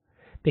zero.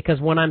 Because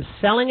when I'm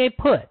selling a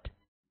put,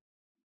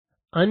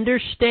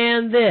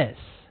 understand this.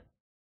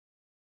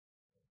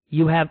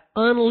 You have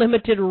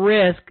unlimited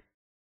risk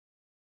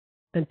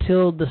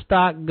until the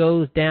stock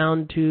goes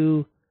down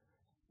to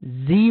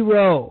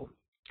zero.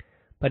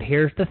 But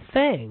here's the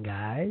thing,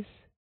 guys.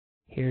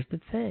 Here's the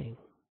thing.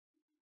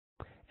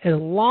 As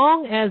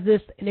long as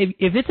this,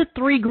 if it's a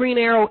 3 green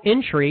arrow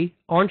entry,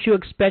 aren't you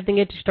expecting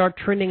it to start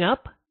trending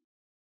up?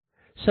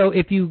 So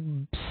if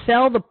you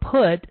sell the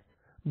put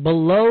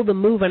below the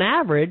moving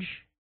average,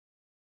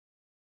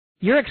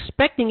 you're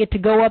expecting it to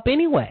go up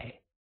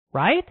anyway,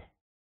 right?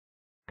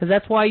 Because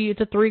that's why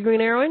it's a 3 green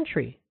arrow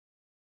entry.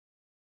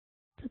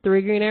 It's a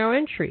 3 green arrow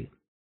entry.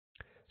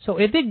 So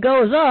if it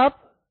goes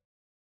up,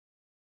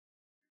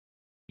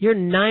 your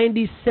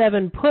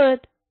 97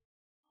 put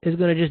is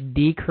going to just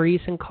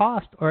decrease in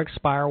cost or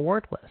expire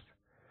worthless.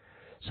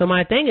 So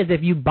my thing is,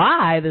 if you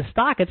buy the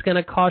stock, it's going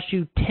to cost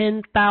you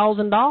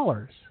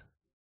 $10,000.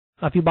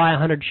 If you buy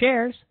 100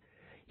 shares,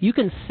 you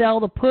can sell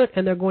the put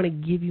and they're going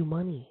to give you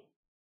money.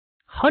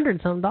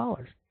 $100-some.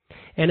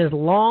 And as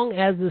long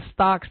as the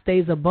stock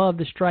stays above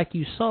the strike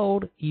you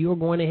sold, you're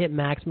going to hit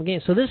maximum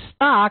gain. So this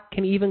stock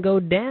can even go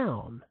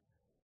down.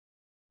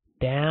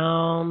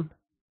 Down,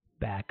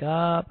 back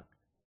up.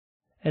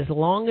 As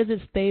long as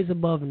it stays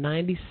above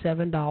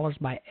 $97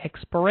 by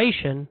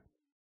expiration,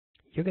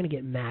 you're going to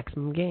get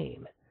maximum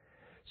gain.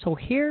 So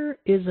here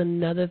is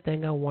another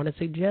thing I want to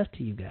suggest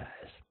to you guys.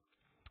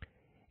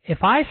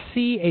 If I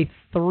see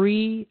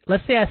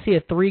let's say I see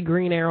a 3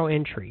 green arrow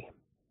entry.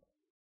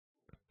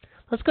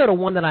 Let's go to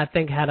one that I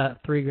think had a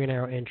 3 green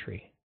arrow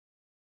entry.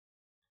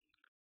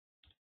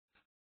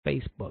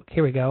 Facebook.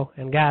 Here we go.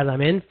 And guys,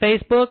 I'm in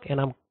Facebook and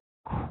I'm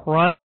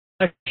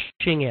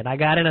crushing it. I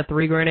got in a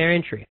 3 green arrow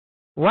entry.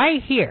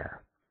 Right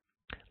here,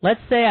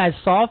 let's say I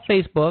saw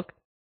Facebook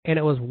and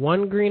it was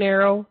 1 green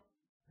arrow,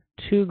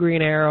 2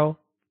 green arrow,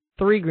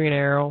 3 green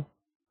arrow,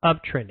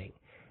 uptrending.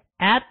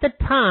 At the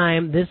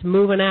time, this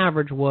moving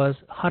average was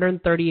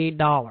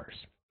 $138.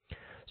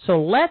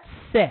 So let's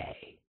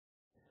say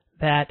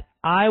that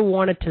I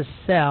wanted to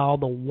sell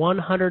the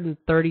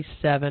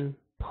 137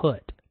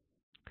 put.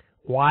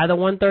 Why the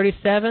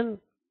 137?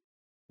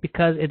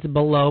 Because it's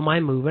below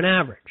my moving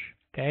average.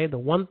 Okay, the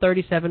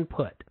 137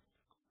 put.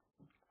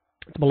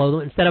 It's below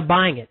them instead of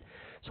buying it.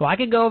 So I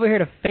could go over here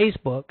to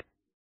Facebook,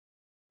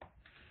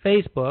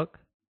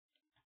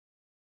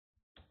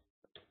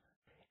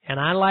 and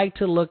I like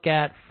to look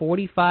at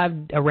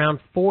around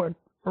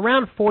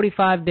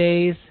 45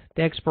 days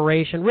to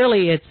expiration.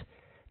 Really, it's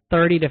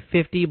 30 to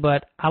 50,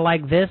 but I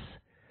like this.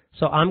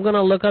 So I'm going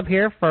to look up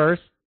here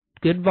first,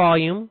 good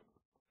volume.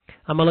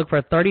 I'm going to look for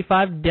a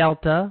 35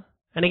 delta.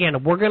 And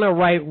again, we're going to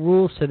write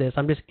rules to this.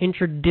 I'm just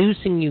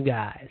introducing you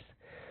guys.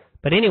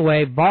 But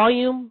anyway,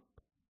 volume,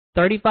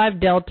 35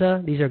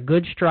 delta. These are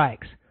good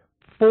strikes.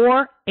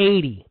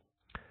 480.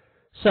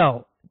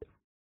 So,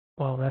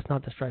 well, that's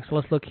not the strike. So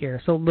let's look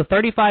here. So the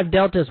 35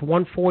 delta is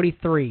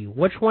 143.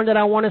 Which one did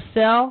I want to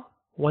sell?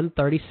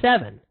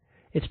 137.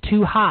 It's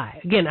too high.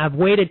 Again, I've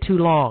waited too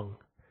long.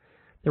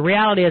 The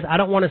reality is I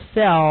don't want to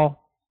sell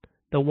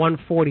the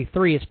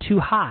 143. It's too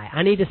high.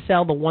 I need to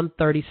sell the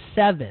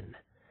 137.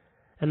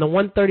 And the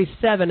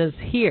 137 is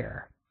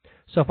here.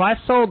 So if I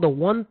sold the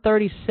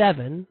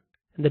 137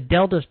 and the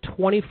delta is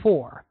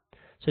 24.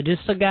 So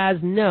just so guys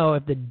know,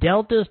 if the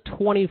delta is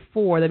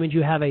 24, that means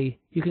you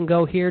can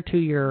go here to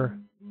your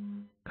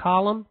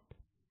column.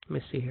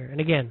 Let me see here. And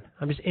again,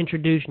 I'm just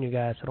introducing you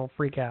guys, so don't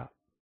freak out.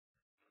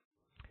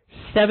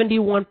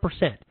 71%.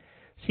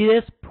 See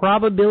this?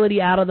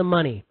 Probability out of the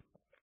money.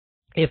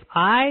 If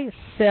I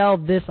sell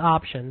this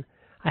option,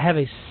 I have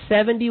a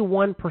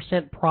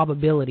 71%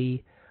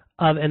 probability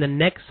of, in the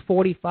next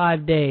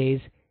 45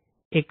 days,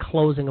 it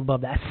closing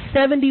above that.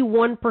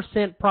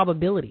 71%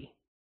 probability.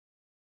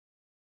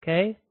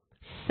 Okay?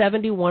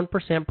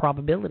 71%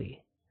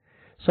 probability.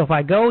 So if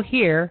I go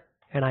here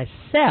and I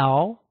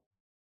sell,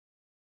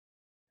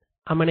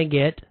 I'm going to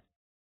get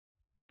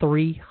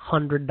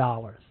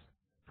 $300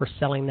 for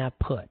selling that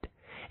put.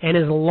 And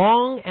as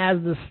long as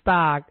the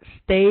stock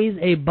stays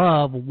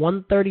above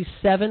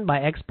 137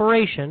 by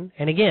expiration,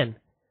 and again,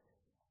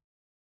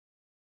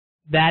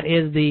 that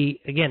is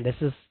this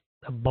is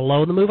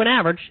below the moving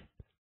average.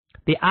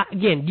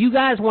 Again, you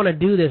guys want to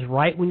do this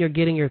right when you're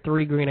getting your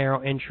 3 green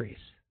arrow entries.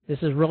 This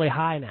is really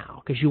high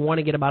now because you want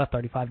to get about a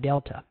 35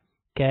 delta.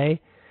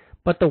 Okay?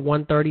 But the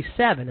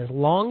 137, as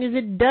long as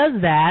it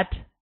does that,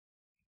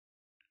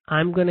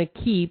 I'm going to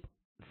keep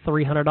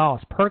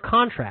 $300 per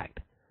contract.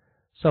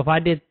 So if I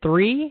did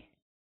 3,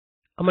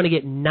 I'm going to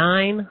get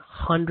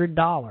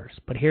 $900.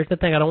 But here's the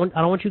thing. I don't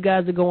want you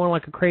guys to go on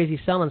like a crazy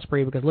selling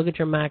spree because look at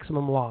your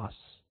maximum loss.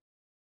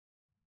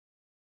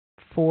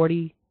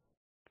 $40,000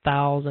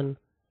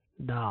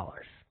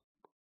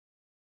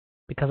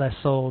 because I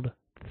sold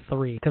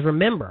 3. Because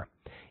remember,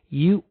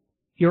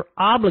 you're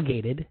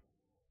obligated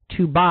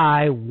to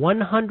buy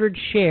 100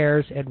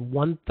 shares at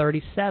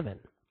 137.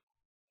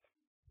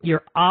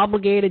 You're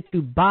obligated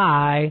to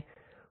buy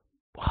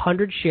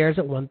 100 shares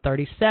at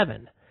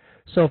 137.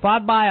 So if I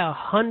buy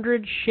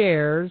 100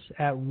 shares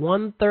at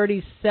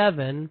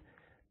 137,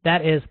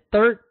 that is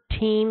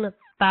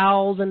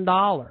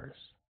 $13,000.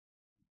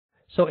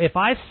 So if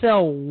I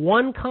sell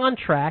one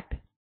contract,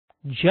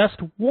 just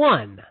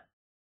one,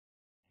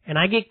 and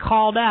I get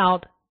called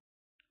out,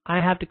 I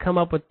have to come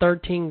up with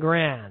 13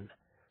 grand.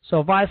 So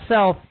if I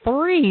sell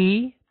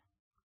 3,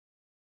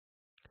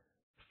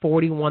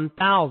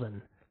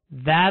 41,000.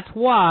 That's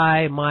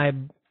why my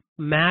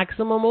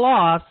maximum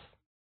loss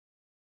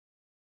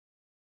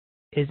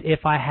is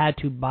if I had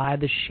to buy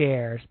the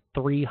shares,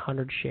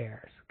 300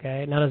 shares.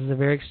 Okay, now this is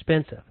very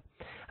expensive.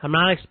 I'm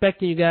not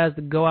expecting you guys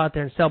to go out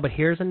there and sell, but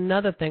here's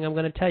another thing I'm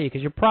going to tell you,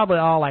 because you're probably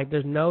all like,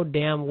 there's no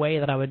damn way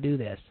that I would do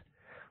this.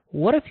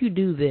 What if you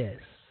do this?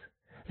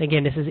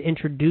 Again, this is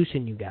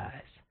introducing you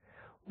guys.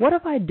 What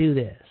if I do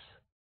this?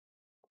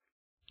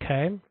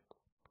 Okay.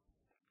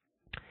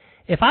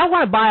 If I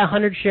want to buy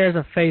 100 shares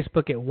of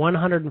Facebook at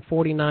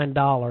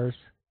 $149,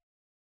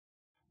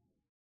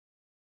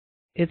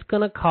 it's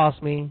going to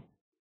cost me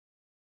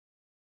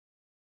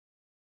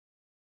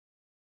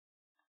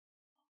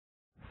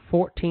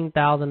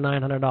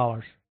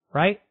 $14,900,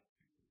 right?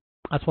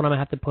 That's what I'm going to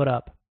have to put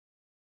up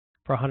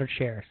for 100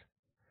 shares.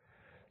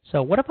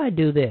 So what if I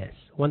do this,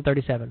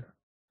 137,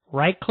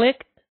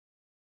 right-click,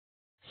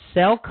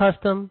 sell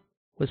custom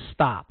with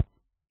stop.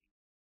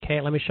 Okay,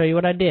 let me show you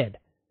what I did.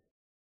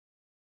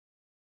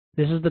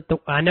 This is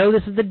I know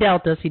this is the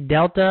delta. See,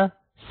 delta,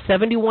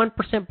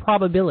 71%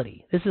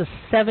 probability. This is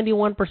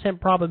 71%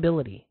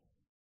 probability.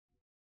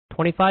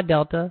 25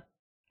 delta.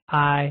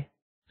 I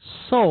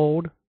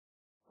sold,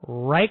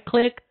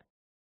 right-click,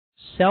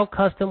 sell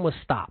custom with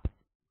stop.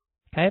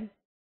 Okay?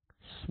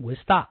 With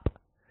stop.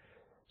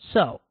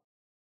 So,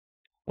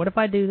 what if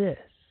I do this?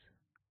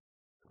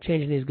 I'm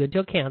changing these good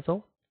till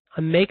cancel.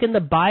 I'm making the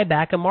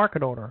buyback a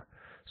market order.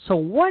 So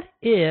what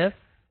if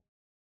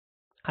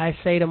I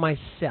say to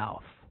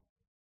myself,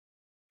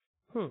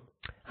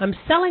 I'm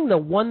selling the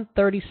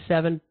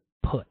 137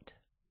 put.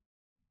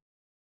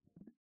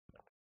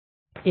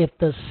 If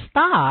the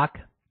stock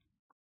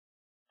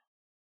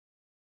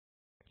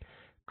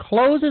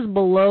closes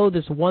below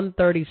this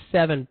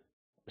 137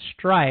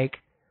 strike,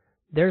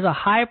 there's a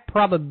high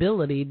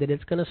probability that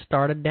it's going to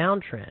start a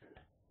downtrend.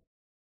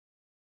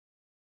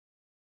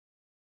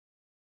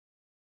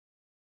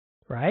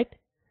 Right?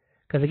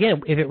 Because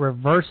again, if it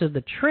reverses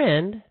the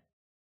trend,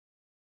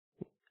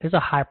 there's a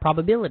high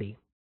probability.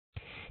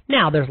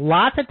 Now, there's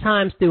lots of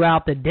times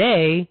throughout the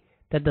day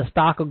that the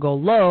stock will go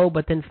low,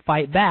 but then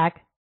fight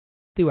back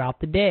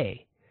throughout the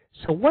day.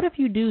 So what if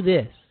you do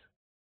this?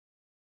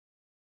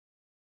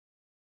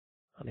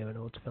 I don't even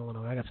know what's filling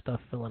over. I got stuff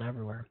filling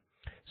everywhere.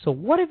 So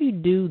what if you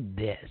do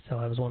this? So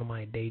that was one of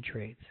my day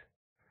trades.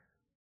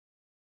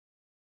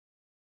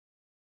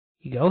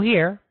 You go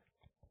here.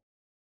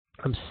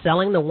 I'm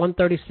selling the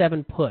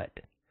 137 put.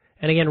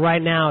 And again,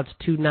 right now it's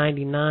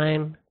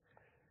 299.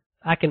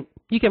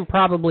 You can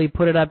probably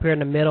put it up here in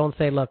the middle and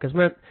say, look,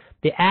 because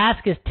the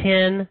ask is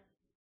 10,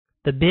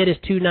 the bid is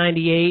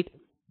 298.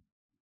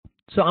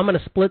 So I'm going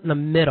to split in the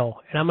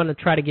middle, and I'm going to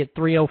try to get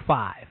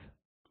 305.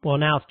 Well,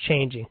 now it's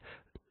changing.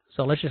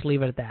 So let's just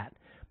leave it at that.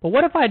 But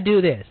what if I do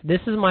this?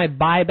 This is my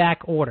buyback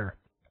order.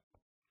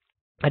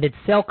 I did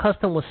sell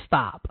custom with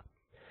stop.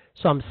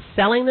 So I'm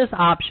selling this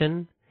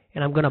option,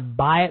 and I'm going to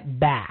buy it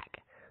back.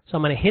 So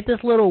I'm going to hit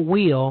this little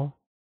wheel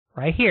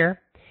right here,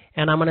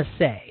 and I'm going to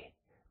say,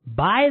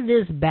 buy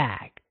this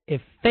back if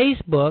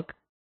Facebook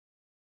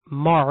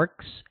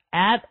marks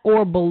at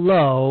or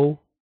below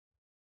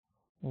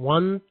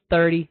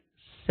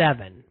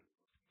 137.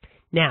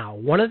 Now,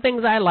 one of the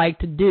things I like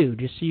to do,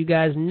 just so you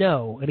guys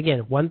know, and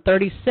again,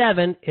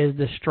 137 is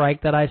the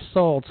strike that I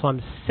sold. So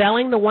I'm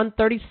selling the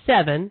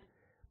 137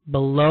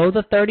 below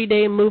the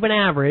 30-day moving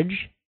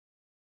average,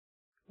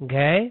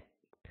 okay?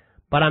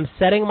 But I'm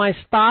setting my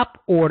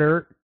stop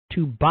order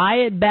to buy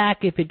it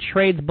back if it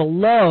trades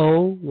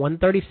below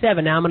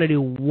 137. Now I'm going to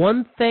do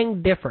one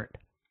thing different.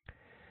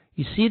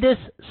 You see this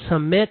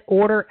submit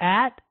order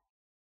at?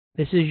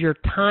 This is your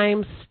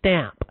time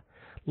stamp.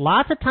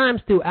 Lots of times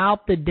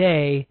throughout the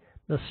day,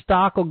 the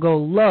stock will go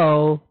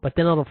low, but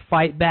then it'll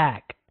fight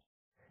back.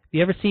 If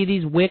you ever see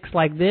these wicks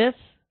like this,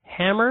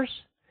 hammers,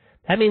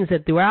 that means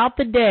that throughout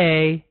the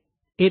day,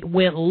 it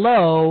went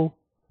low,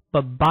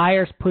 but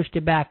buyers pushed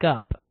it back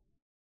up.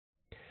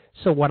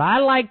 So what I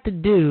like to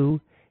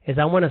do is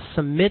I want to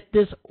submit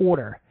this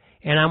order.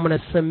 And I'm going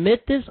to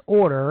submit this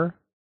order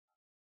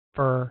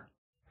for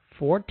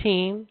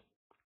 14:55.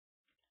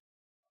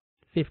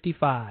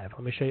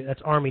 Let me show you.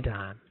 That's Army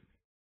time,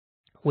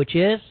 which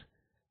is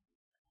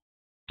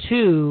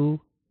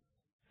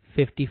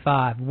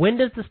 2:55. When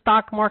does the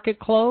stock market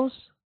close?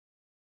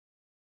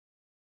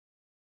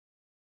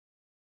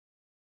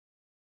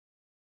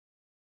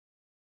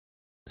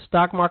 The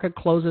stock market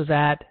closes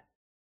at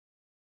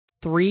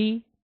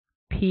 3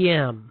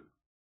 p.m.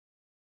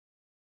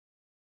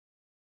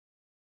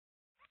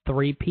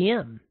 3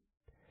 p.m.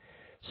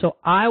 So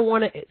I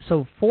want to.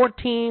 So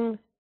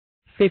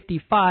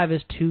 14:55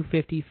 is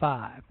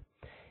 2:55.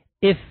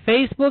 If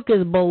Facebook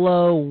is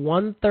below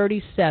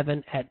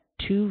 137 at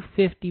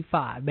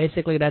 2:55,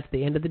 basically that's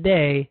the end of the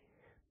day,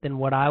 then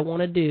what I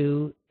want to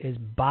do is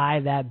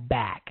buy that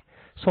back.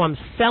 So I'm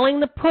selling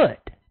the put,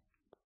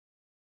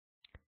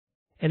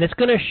 and it's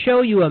going to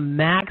show you a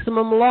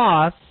maximum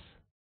loss,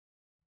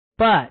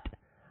 but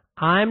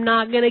I'm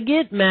not going to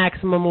get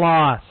maximum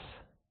loss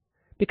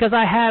because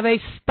I have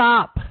a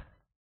stop.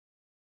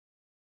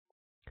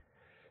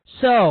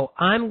 So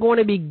I'm going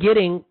to be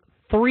getting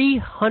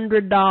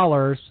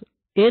 $300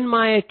 in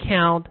my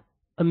account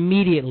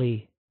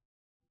immediately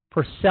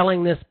for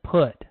selling this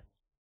put.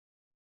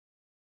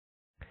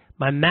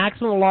 My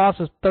maximum loss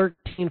is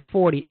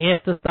 $13.40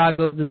 and the stock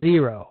goes to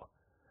zero.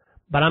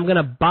 But I'm going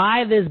to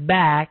buy this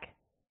back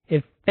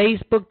if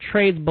Facebook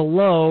trades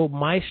below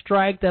my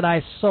strike that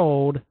I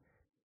sold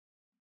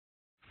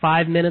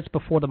 5 minutes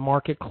before the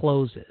market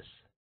closes.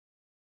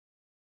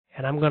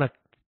 And I'm going to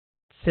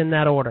send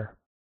that order.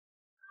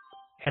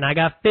 And I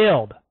got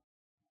filled.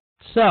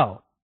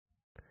 So,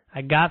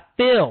 I got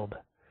filled.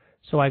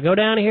 So I go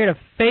down here to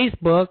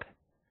Facebook,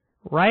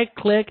 right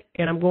click,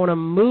 and I'm going to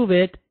move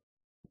it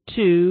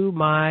to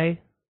my,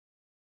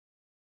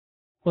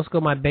 let's go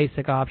my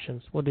basic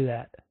options. We'll do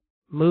that.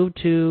 Move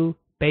to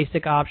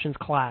basic options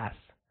class.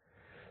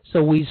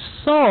 So we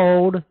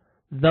sold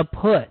the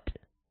put,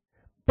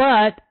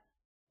 but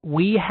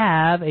we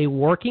have a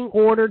working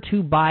order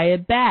to buy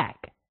it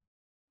back.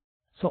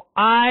 So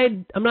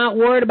I'm not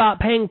worried about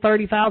paying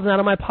 $30,000 out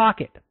of my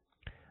pocket.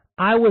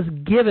 I was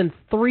given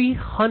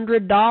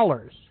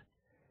 $300.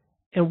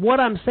 And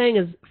what I'm saying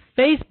is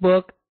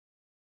Facebook,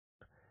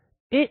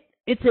 it's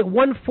at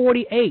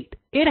 148.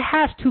 It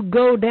has to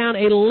go down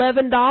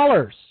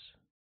 $11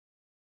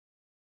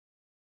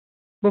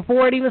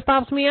 before it even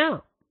stops me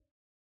out.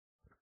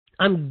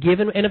 I'm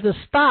given, and if the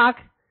stock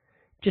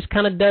just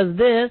kind of does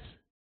this,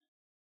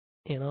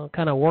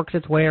 kind of works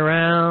its way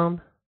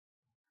around,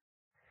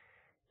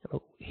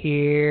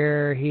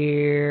 here,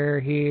 here,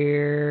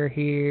 here,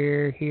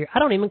 here, here. I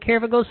don't even care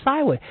if it goes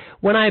sideways.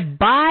 When I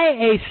buy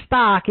a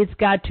stock, it's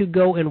got to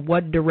go in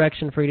what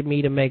direction for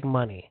me to make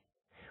money?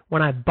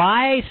 When I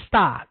buy a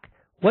stock,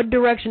 what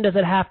direction does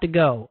it have to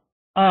go?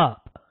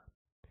 Up.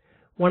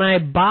 When I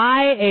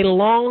buy a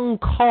long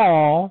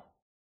call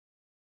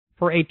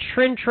for a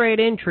trend trade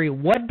entry,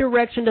 what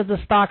direction does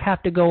the stock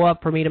have to go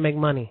up for me to make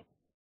money?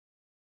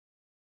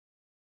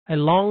 A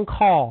long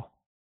call.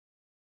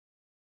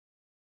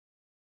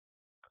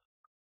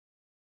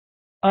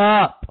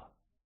 up.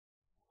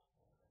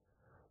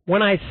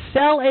 When I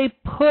sell a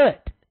put,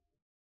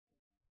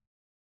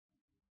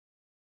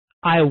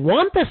 I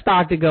want the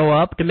stock to go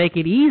up to make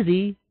it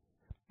easy,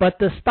 but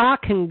the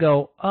stock can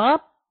go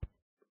up,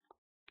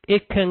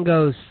 it can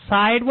go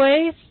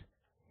sideways,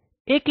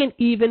 it can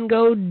even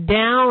go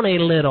down a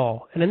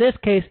little. And in this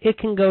case, it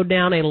can go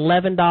down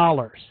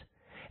 $11.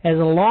 As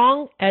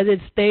long as it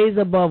stays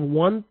above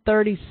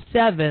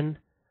 137,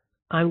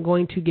 I'm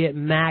going to get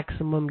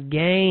maximum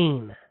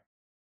gain.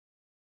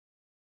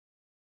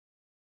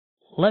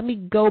 Let me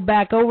go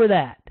back over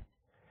that.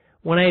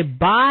 When I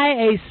buy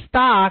a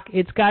stock,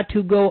 it's got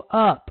to go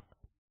up.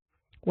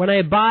 When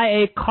I buy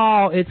a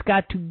call, it's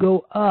got to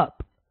go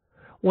up.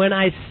 When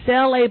I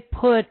sell a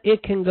put,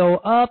 it can go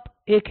up,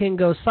 it can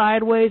go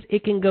sideways,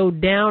 it can go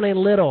down a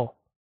little,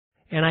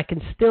 and I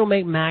can still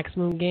make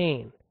maximum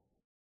gain.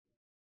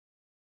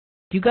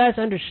 Do you guys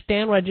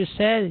understand what I just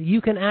said?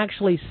 You can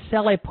actually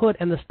sell a put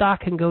and the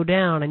stock can go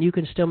down and you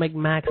can still make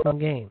maximum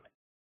gain.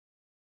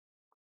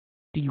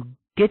 Do you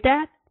get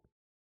that?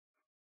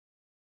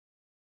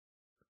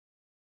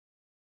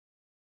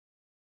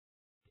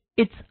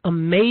 It's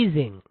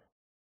amazing.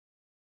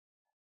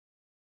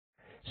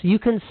 So you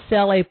can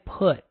sell a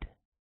put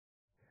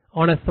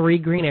on a 3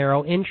 green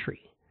arrow entry.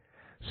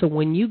 So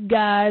when you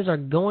guys are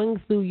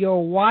going through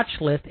your watch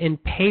list in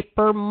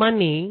paper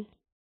money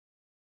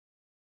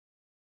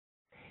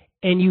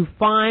and you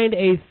find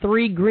a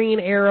 3 green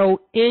arrow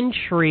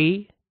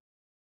entry,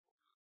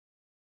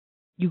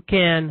 you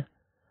can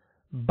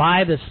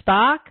buy the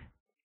stock,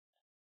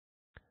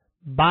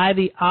 buy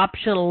the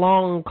option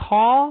long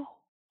call,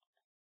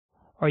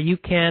 or you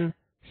can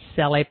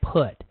sell a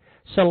put.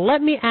 So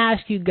let me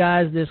ask you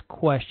guys this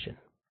question.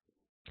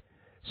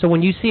 So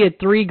when you see a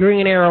 3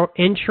 green arrow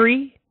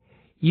entry,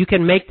 you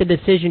can make the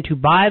decision to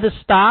buy the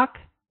stock,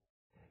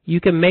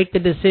 you can make the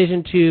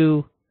decision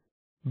to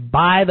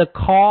buy the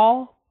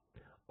call,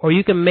 or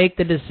you can make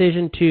the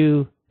decision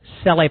to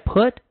sell a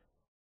put.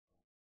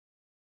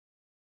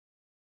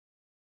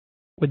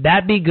 Would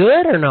that be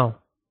good or no?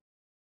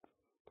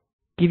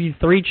 Give you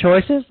 3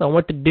 choices on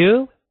what to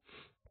do.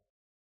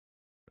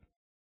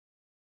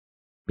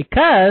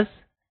 Because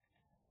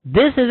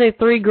this is a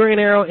 3 green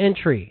arrow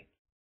entry.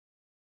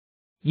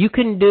 You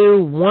can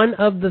do one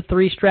of the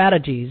 3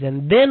 strategies.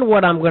 And then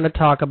what I'm going to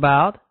talk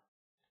about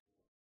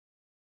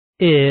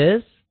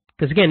is,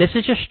 because again, this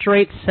is just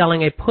straight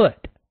selling a put.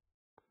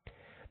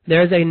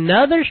 There's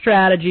another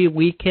strategy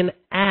we can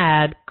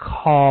add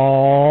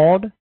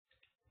called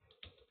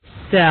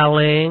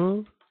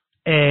selling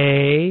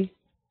a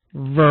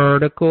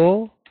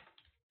vertical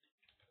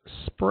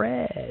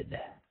spread.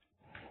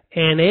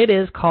 And it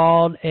is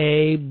called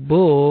a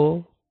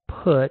bull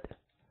put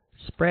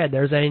spread.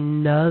 There's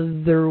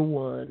another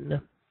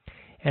one.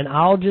 And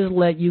I'll just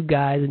let you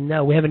guys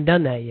know, we haven't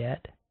done that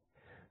yet,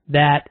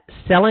 that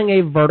selling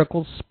a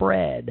vertical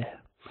spread.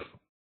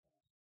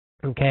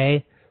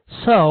 Okay?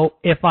 So,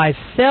 if I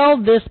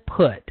sell this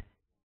put,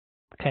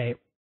 okay,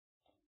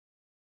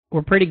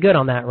 we're pretty good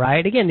on that,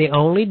 right? Again, the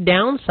only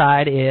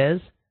downside is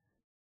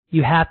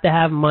you have to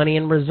have money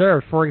in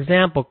reserve. For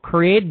example,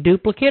 create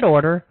duplicate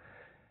order.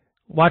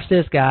 Watch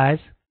this, guys.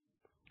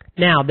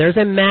 Now, there's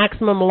a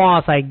maximum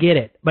loss, I get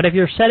it. But if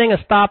you're setting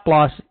a stop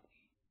loss,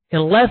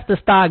 unless the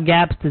stock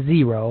gaps to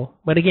 0,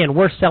 but again,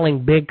 we're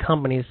selling big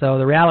companies, so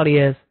the reality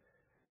is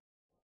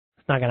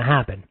it's not going to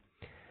happen.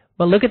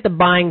 But look at the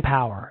buying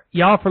power.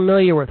 Y'all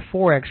familiar with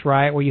Forex,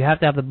 right, where you have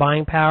to have the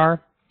buying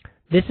power?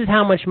 This is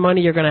how much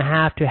money you're going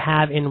to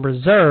have in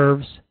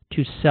reserves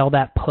to sell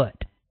that put.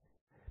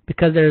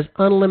 Because there's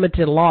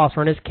unlimited loss,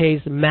 or in this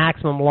case,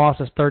 maximum loss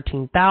is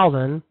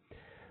 $13,000.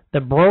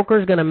 The broker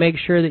is going to make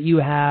sure that you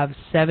have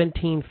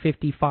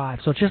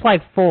 $17.55. So it's just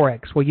like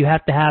Forex, where you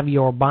have to have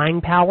your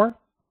buying power.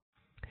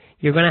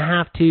 You're going to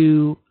have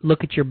to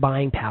look at your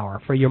buying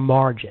power for your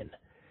margin.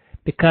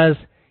 Because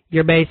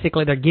you're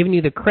basically, they're giving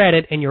you the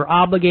credit and you're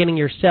obligating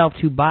yourself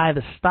to buy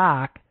the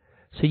stock,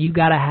 so you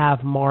got to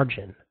have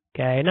margin.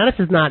 Okay? Now,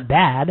 this is not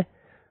bad.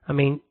 I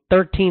mean,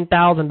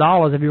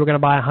 $13,000 if you were going to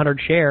buy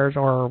 100 shares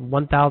or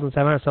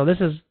 1,700. So this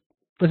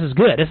is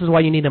good. This is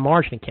why you need a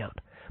margin account.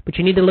 But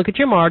you need to look at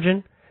your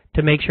margin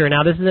to make sure.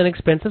 Now, this is an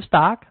expensive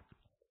stock,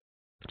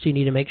 so you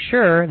need to make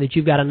sure that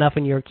you've got enough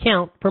in your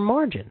account for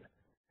margin.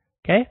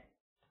 Okay?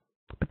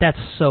 But that's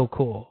so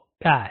cool,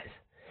 guys.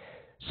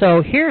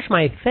 So here's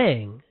my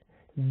thing.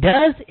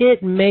 Does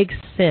it make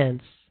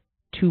sense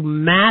to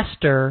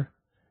master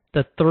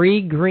the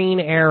 3 green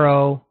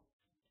arrow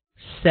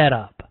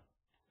setup?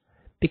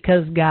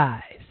 Because,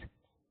 guys,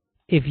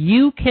 if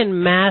you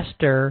can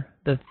master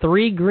the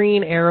 3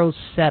 green arrow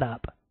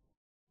setup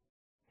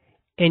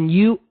and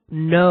you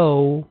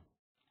know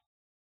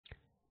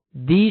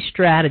these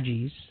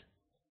strategies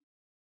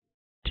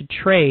to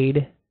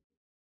trade,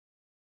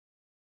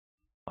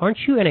 aren't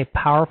you in a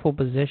powerful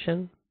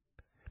position?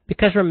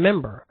 Because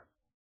remember,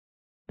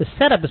 the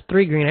setup is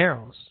 3 green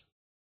arrows.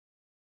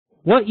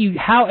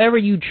 However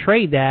you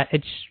trade that,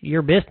 it's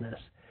your business.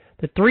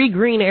 The 3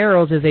 green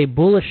arrows is a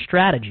bullish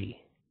strategy.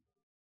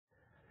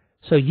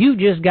 So you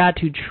just got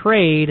to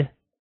trade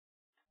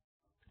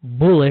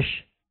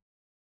bullish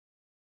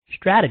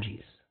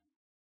strategies.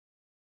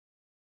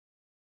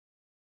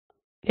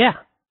 Yeah.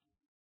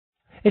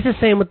 It's the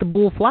same with the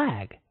bull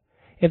flag.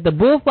 If the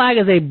bull flag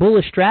is a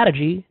bullish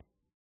strategy,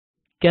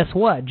 guess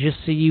what? Just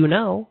so you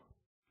know,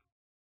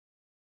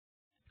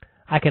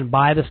 I can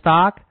buy the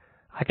stock.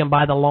 I can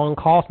buy the long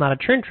call. It's not a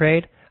trend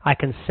trade. I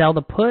can sell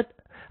the put.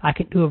 I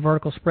can do a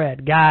vertical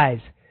spread. Guys,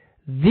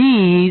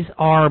 these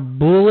are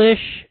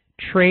bullish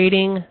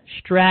trading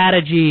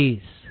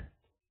strategies.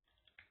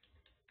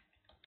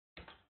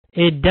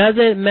 It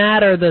doesn't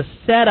matter the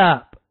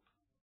setup.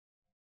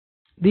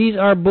 These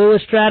are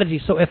bullish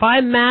strategies. So if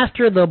I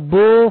master the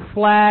bull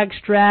flag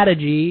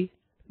strategy,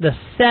 the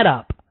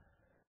setup,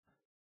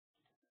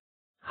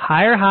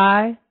 higher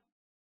high,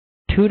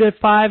 2 to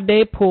 5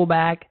 day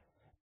pullback,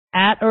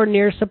 at or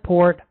near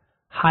support,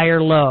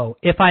 higher low.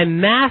 If I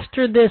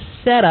master this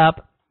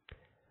setup,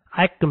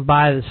 I can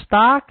buy the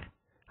stock,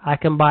 I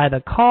can buy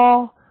the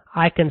call,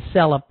 I can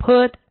sell a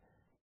put,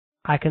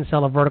 I can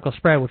sell a vertical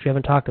spread, which we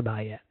haven't talked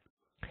about yet.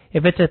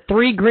 If it's a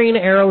 3 green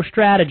arrow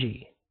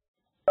strategy,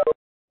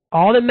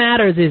 all that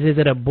matters is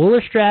it a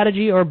bullish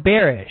strategy or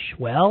bearish?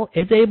 Well,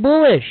 it's a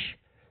bullish.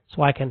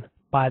 So I can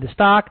buy the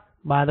stock,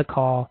 buy the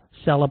call,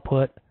 sell a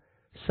put,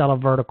 sell a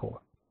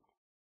vertical.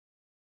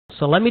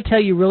 So let me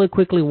tell you really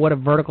quickly what a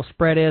vertical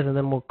spread is, and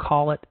then we'll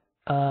call it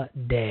a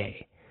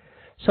day.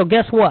 So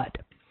guess what?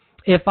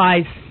 If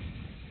I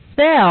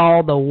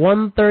sell the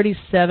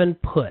 137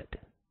 put,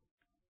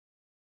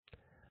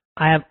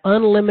 I have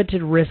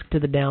unlimited risk to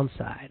the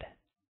downside.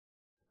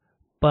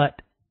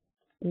 But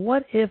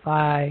what if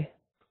I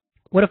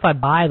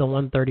buy the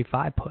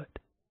 135 put?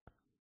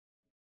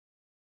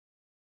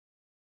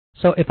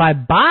 So if I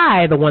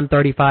buy the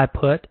 135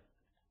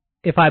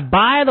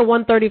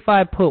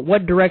 put,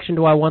 what direction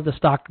do I want the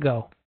stock to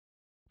go?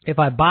 If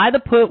I buy the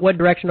put, what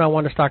direction do I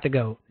want the stock to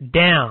go?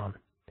 Down.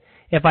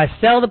 If I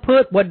sell the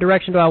put, what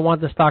direction do I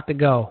want the stock to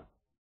go?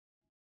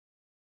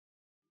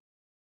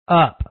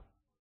 Up.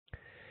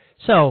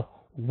 So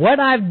what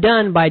I've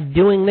done by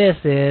doing this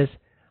is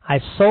I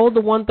sold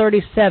the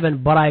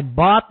 137, but I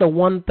bought the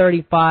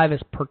 135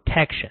 as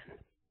protection.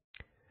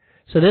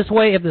 So this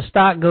way, if the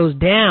stock goes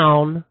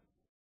down,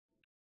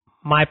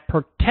 my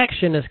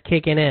protection is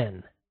kicking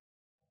in.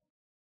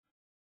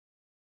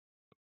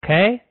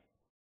 Okay?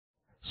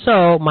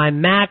 So my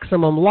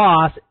maximum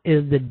loss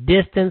is the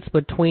distance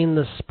between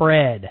the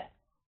spread.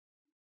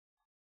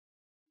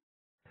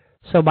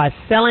 So by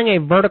selling a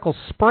vertical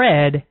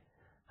spread,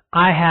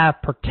 I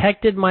have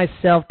protected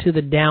myself to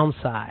the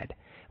downside.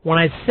 When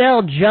I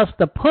sell just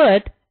the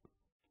put,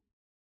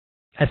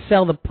 I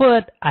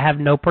have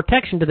no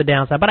protection to the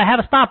downside, but I have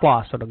a stop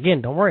loss. So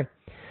again, don't worry.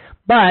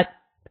 But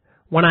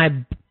when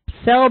I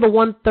sell the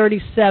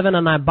 137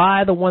 and I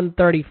buy the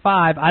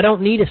 135, I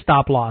don't need a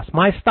stop loss.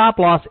 My stop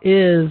loss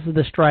is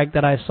the strike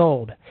that I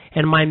sold.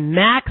 And my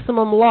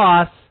maximum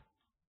loss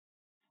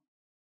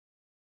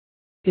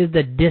is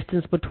the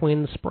distance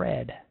between the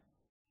spread.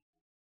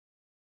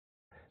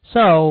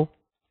 So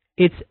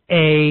it's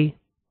a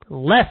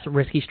less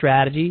risky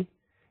strategy.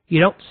 You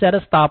don't set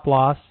a stop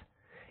loss,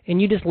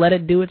 and you just let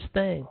it do its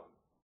thing.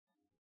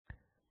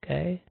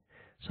 Okay?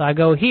 So I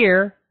go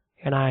here,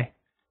 and I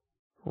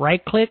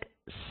right-click,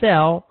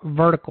 sell,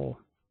 vertical.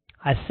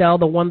 I sell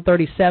the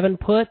 137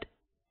 put,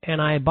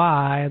 and I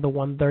buy the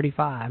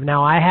 135.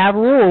 Now, I have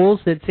rules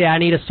that say I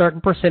need a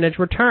certain percentage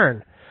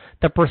return.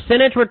 The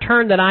percentage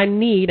return that I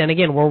need, and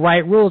again, we'll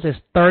write rules, is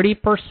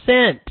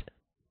 30%.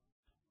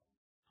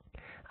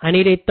 I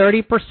need a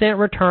 30%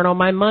 return on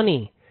my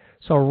money.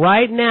 So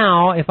right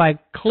now, if I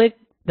click,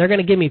 they're going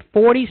to give me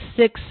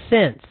 46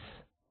 cents.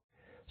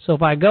 So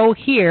if I go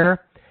here,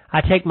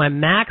 I take my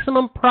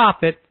maximum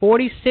profit,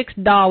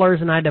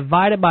 $46, and I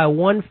divide it by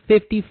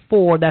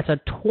 154. That's a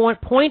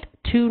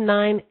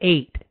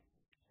 0.298.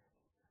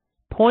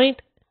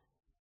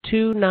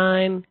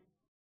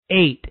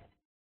 0.298.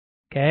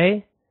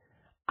 Okay?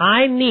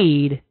 I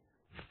need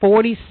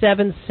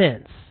 47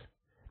 cents.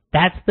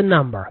 That's the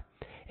number.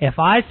 If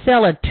I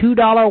sell a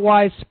 $2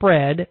 wide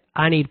spread,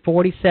 I need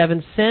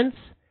 47 cents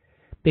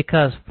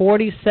because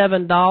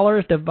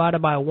 $47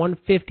 divided by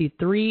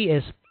 153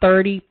 is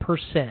 30%.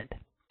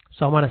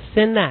 So I'm going to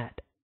send that.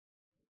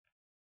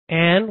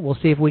 And we'll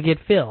see if we get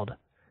filled.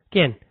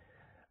 Again,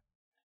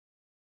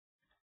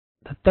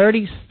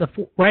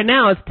 right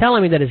now it's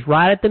telling me that it's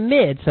right at the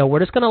mid, so we're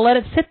just going to let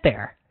it sit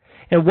there.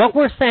 And what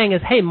we're saying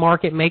is, hey,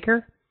 market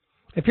maker,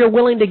 if you're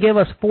willing to give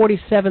us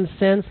 47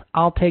 cents,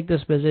 I'll take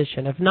this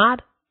position. If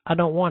not, I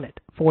don't want it.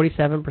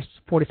 47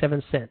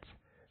 cents.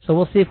 So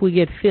we'll see if we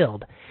get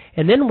filled.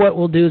 And then what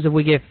we'll do is if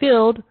we get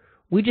filled,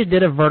 we just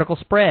did a vertical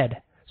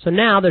spread. So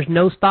now there's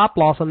no stop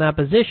loss on that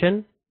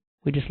position.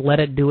 We just let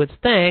it do its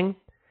thing,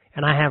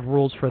 and I have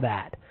rules for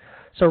that.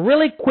 So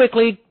really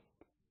quickly,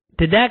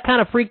 did that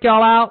kind of freak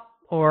y'all out?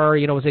 Or,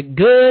 was it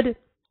good?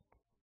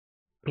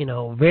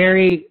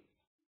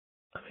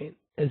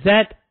 Is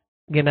that,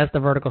 again, that's the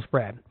vertical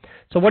spread.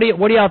 So what do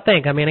y'all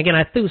think? Again,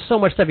 I threw so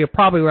much stuff, you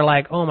probably were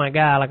like, oh my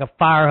God, like a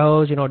fire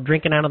hose,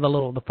 drinking out of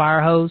the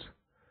fire hose.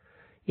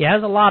 Yeah,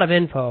 there's a lot of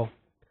info.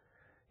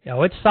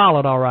 Oh, it's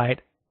solid, all right.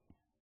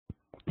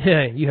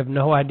 You have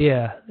no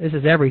idea. This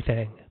is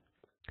everything.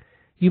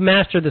 You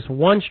master this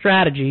one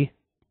strategy.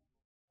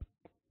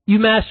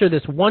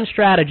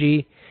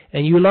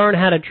 And you learn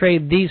how to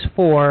trade these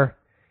 4,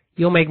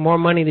 you'll make more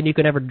money than you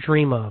could ever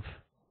dream of.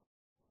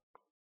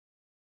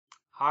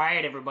 All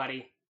right,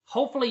 everybody.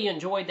 Hopefully you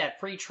enjoyed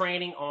that free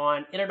training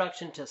on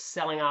Introduction to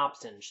Selling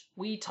Options.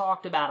 We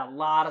talked about a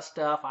lot of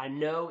stuff. I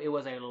know it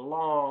was a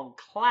long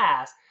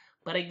class,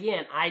 but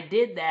again, I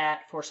did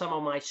that for some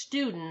of my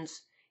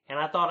students, and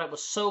I thought it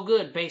was so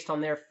good based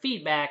on their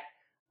feedback,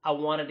 I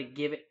wanted to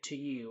give it to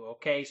you,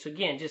 okay? So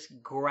again,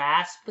 just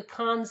grasp the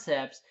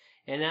concepts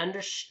and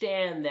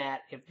understand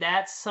that if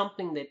that's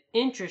something that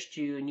interests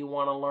you and you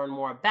want to learn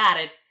more about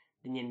it,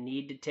 then you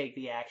need to take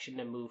the action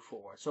to move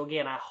forward. So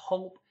again, I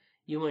hope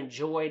you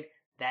enjoyed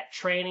that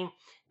training.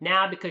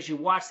 Now, because you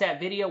watched that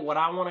video, what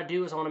I want to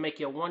do is I want to make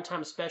you a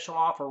one-time special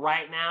offer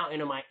right now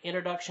into my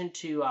Introduction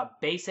to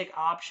Basic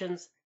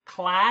Options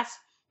class.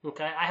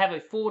 Okay, I have a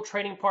full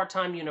Trading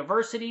Part-Time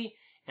University,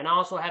 and I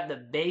also have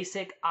the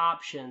Basic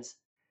Options.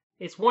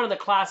 It's one of the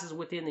classes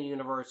within the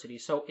university.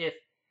 So if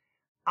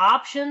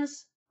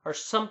options are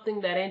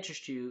something that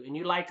interests you and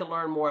you'd like to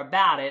learn more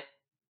about it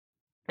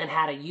and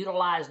how to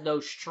utilize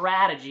those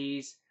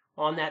strategies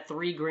on that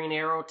 3 green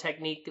arrow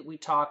technique that we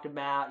talked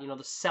about,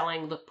 the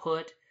selling the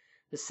put,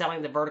 the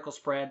selling the vertical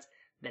spreads,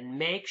 then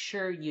make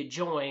sure you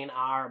join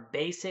our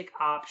Basic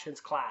Options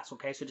class,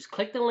 okay? So just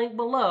click the link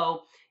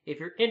below if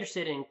you're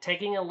interested in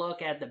taking a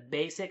look at the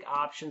Basic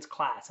Options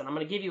class. And I'm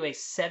going to give you a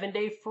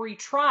 7-day free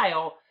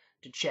trial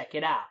to check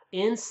it out.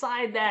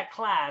 Inside that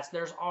class,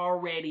 there's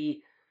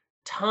already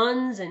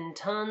tons and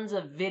tons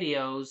of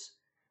videos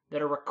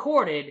that are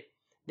recorded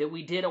that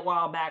we did a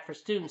while back for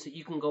students that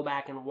you can go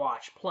back and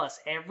watch. Plus,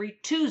 every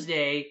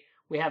Tuesday,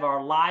 we have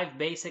our live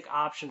Basic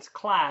Options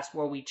class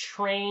where we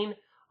train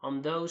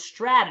on those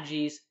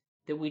strategies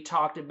that we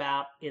talked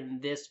about in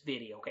this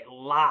video, okay,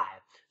 live.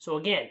 So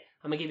again,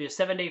 I'm going to give you a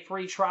 7-day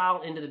free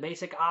trial into the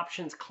Basic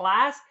Options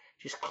class.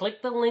 Just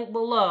click the link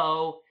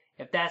below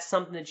if that's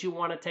something that you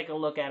want to take a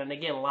look at. And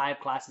again, live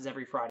classes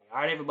every Friday.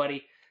 All right,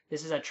 everybody,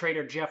 this is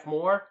Trader Jeff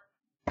Moore,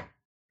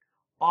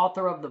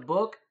 author of the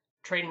book,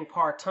 Trading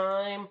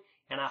Part-Time,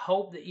 and I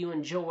hope that you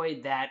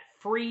enjoyed that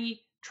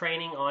free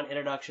training on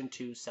Introduction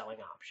to Selling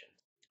Options.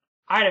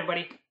 All right,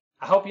 everybody,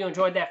 I hope you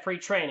enjoyed that free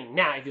training.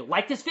 Now, if you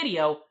like this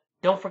video,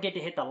 don't forget to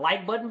hit the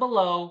like button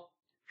below,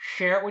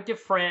 share it with your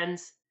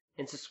friends,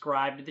 and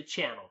subscribe to the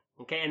channel.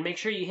 Okay, and make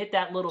sure you hit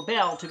that little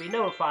bell to be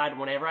notified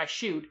whenever I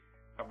shoot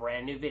a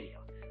brand new video.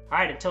 All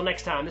right, until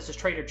next time, this is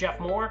Trader Jeff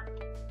Moore,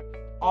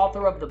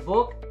 author of the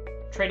book,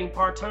 Trading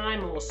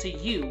Part-Time, and we'll see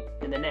you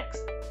in the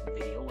next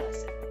video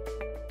lesson.